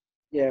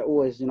 Yeah,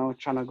 always,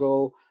 trying to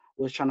grow,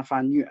 always trying to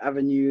find new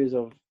avenues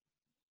of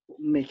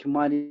making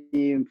money,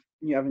 new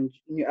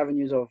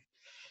avenues of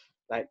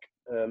like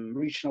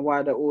reaching a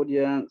wider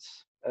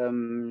audience.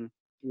 We're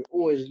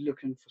always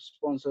looking for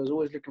sponsors,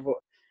 always looking for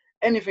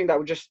anything that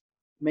would just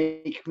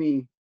make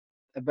me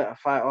a better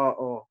fighter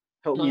or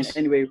help me in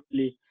any way,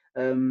 really.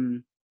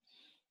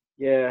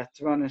 Yeah,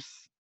 to be honest,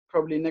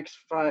 probably next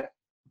fight,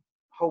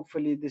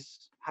 hopefully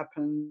this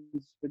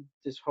happens with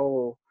this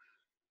whole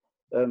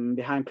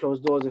behind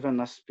closed doors event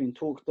that's been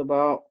talked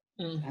about,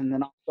 and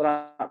then after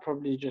that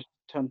probably just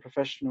turn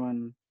professional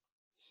and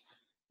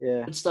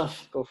good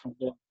stuff. Go from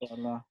there.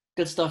 Inshallah.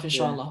 Good stuff,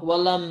 inshallah. Yeah.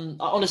 Well,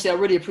 honestly, I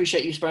really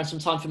appreciate you sparing some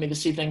time for me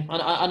this evening.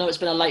 I know it's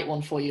been a late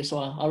one for you, so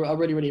I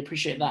really, really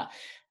appreciate that.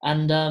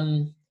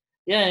 And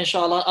yeah,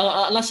 inshallah.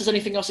 Unless there's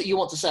anything else that you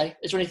want to say,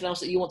 is there anything else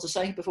that you want to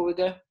say before we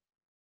go?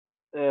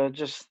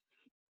 Just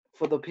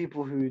for the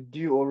people who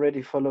do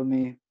already follow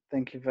me,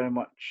 thank you very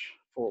much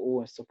for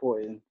always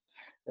supporting.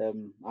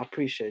 I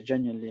appreciate it,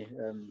 genuinely.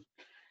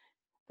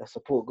 The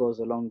support goes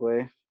a long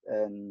way,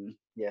 and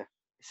yeah,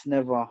 it's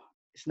never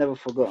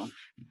forgotten.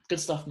 Good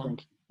stuff, man.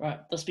 Right,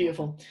 that's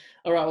beautiful.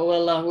 All right,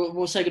 well,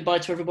 we'll say goodbye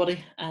to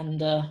everybody, and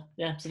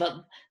yeah,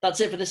 so that's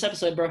it for this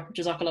episode, bro.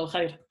 Jazakallah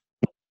khair.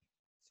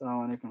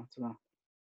 Assalamu alaikum.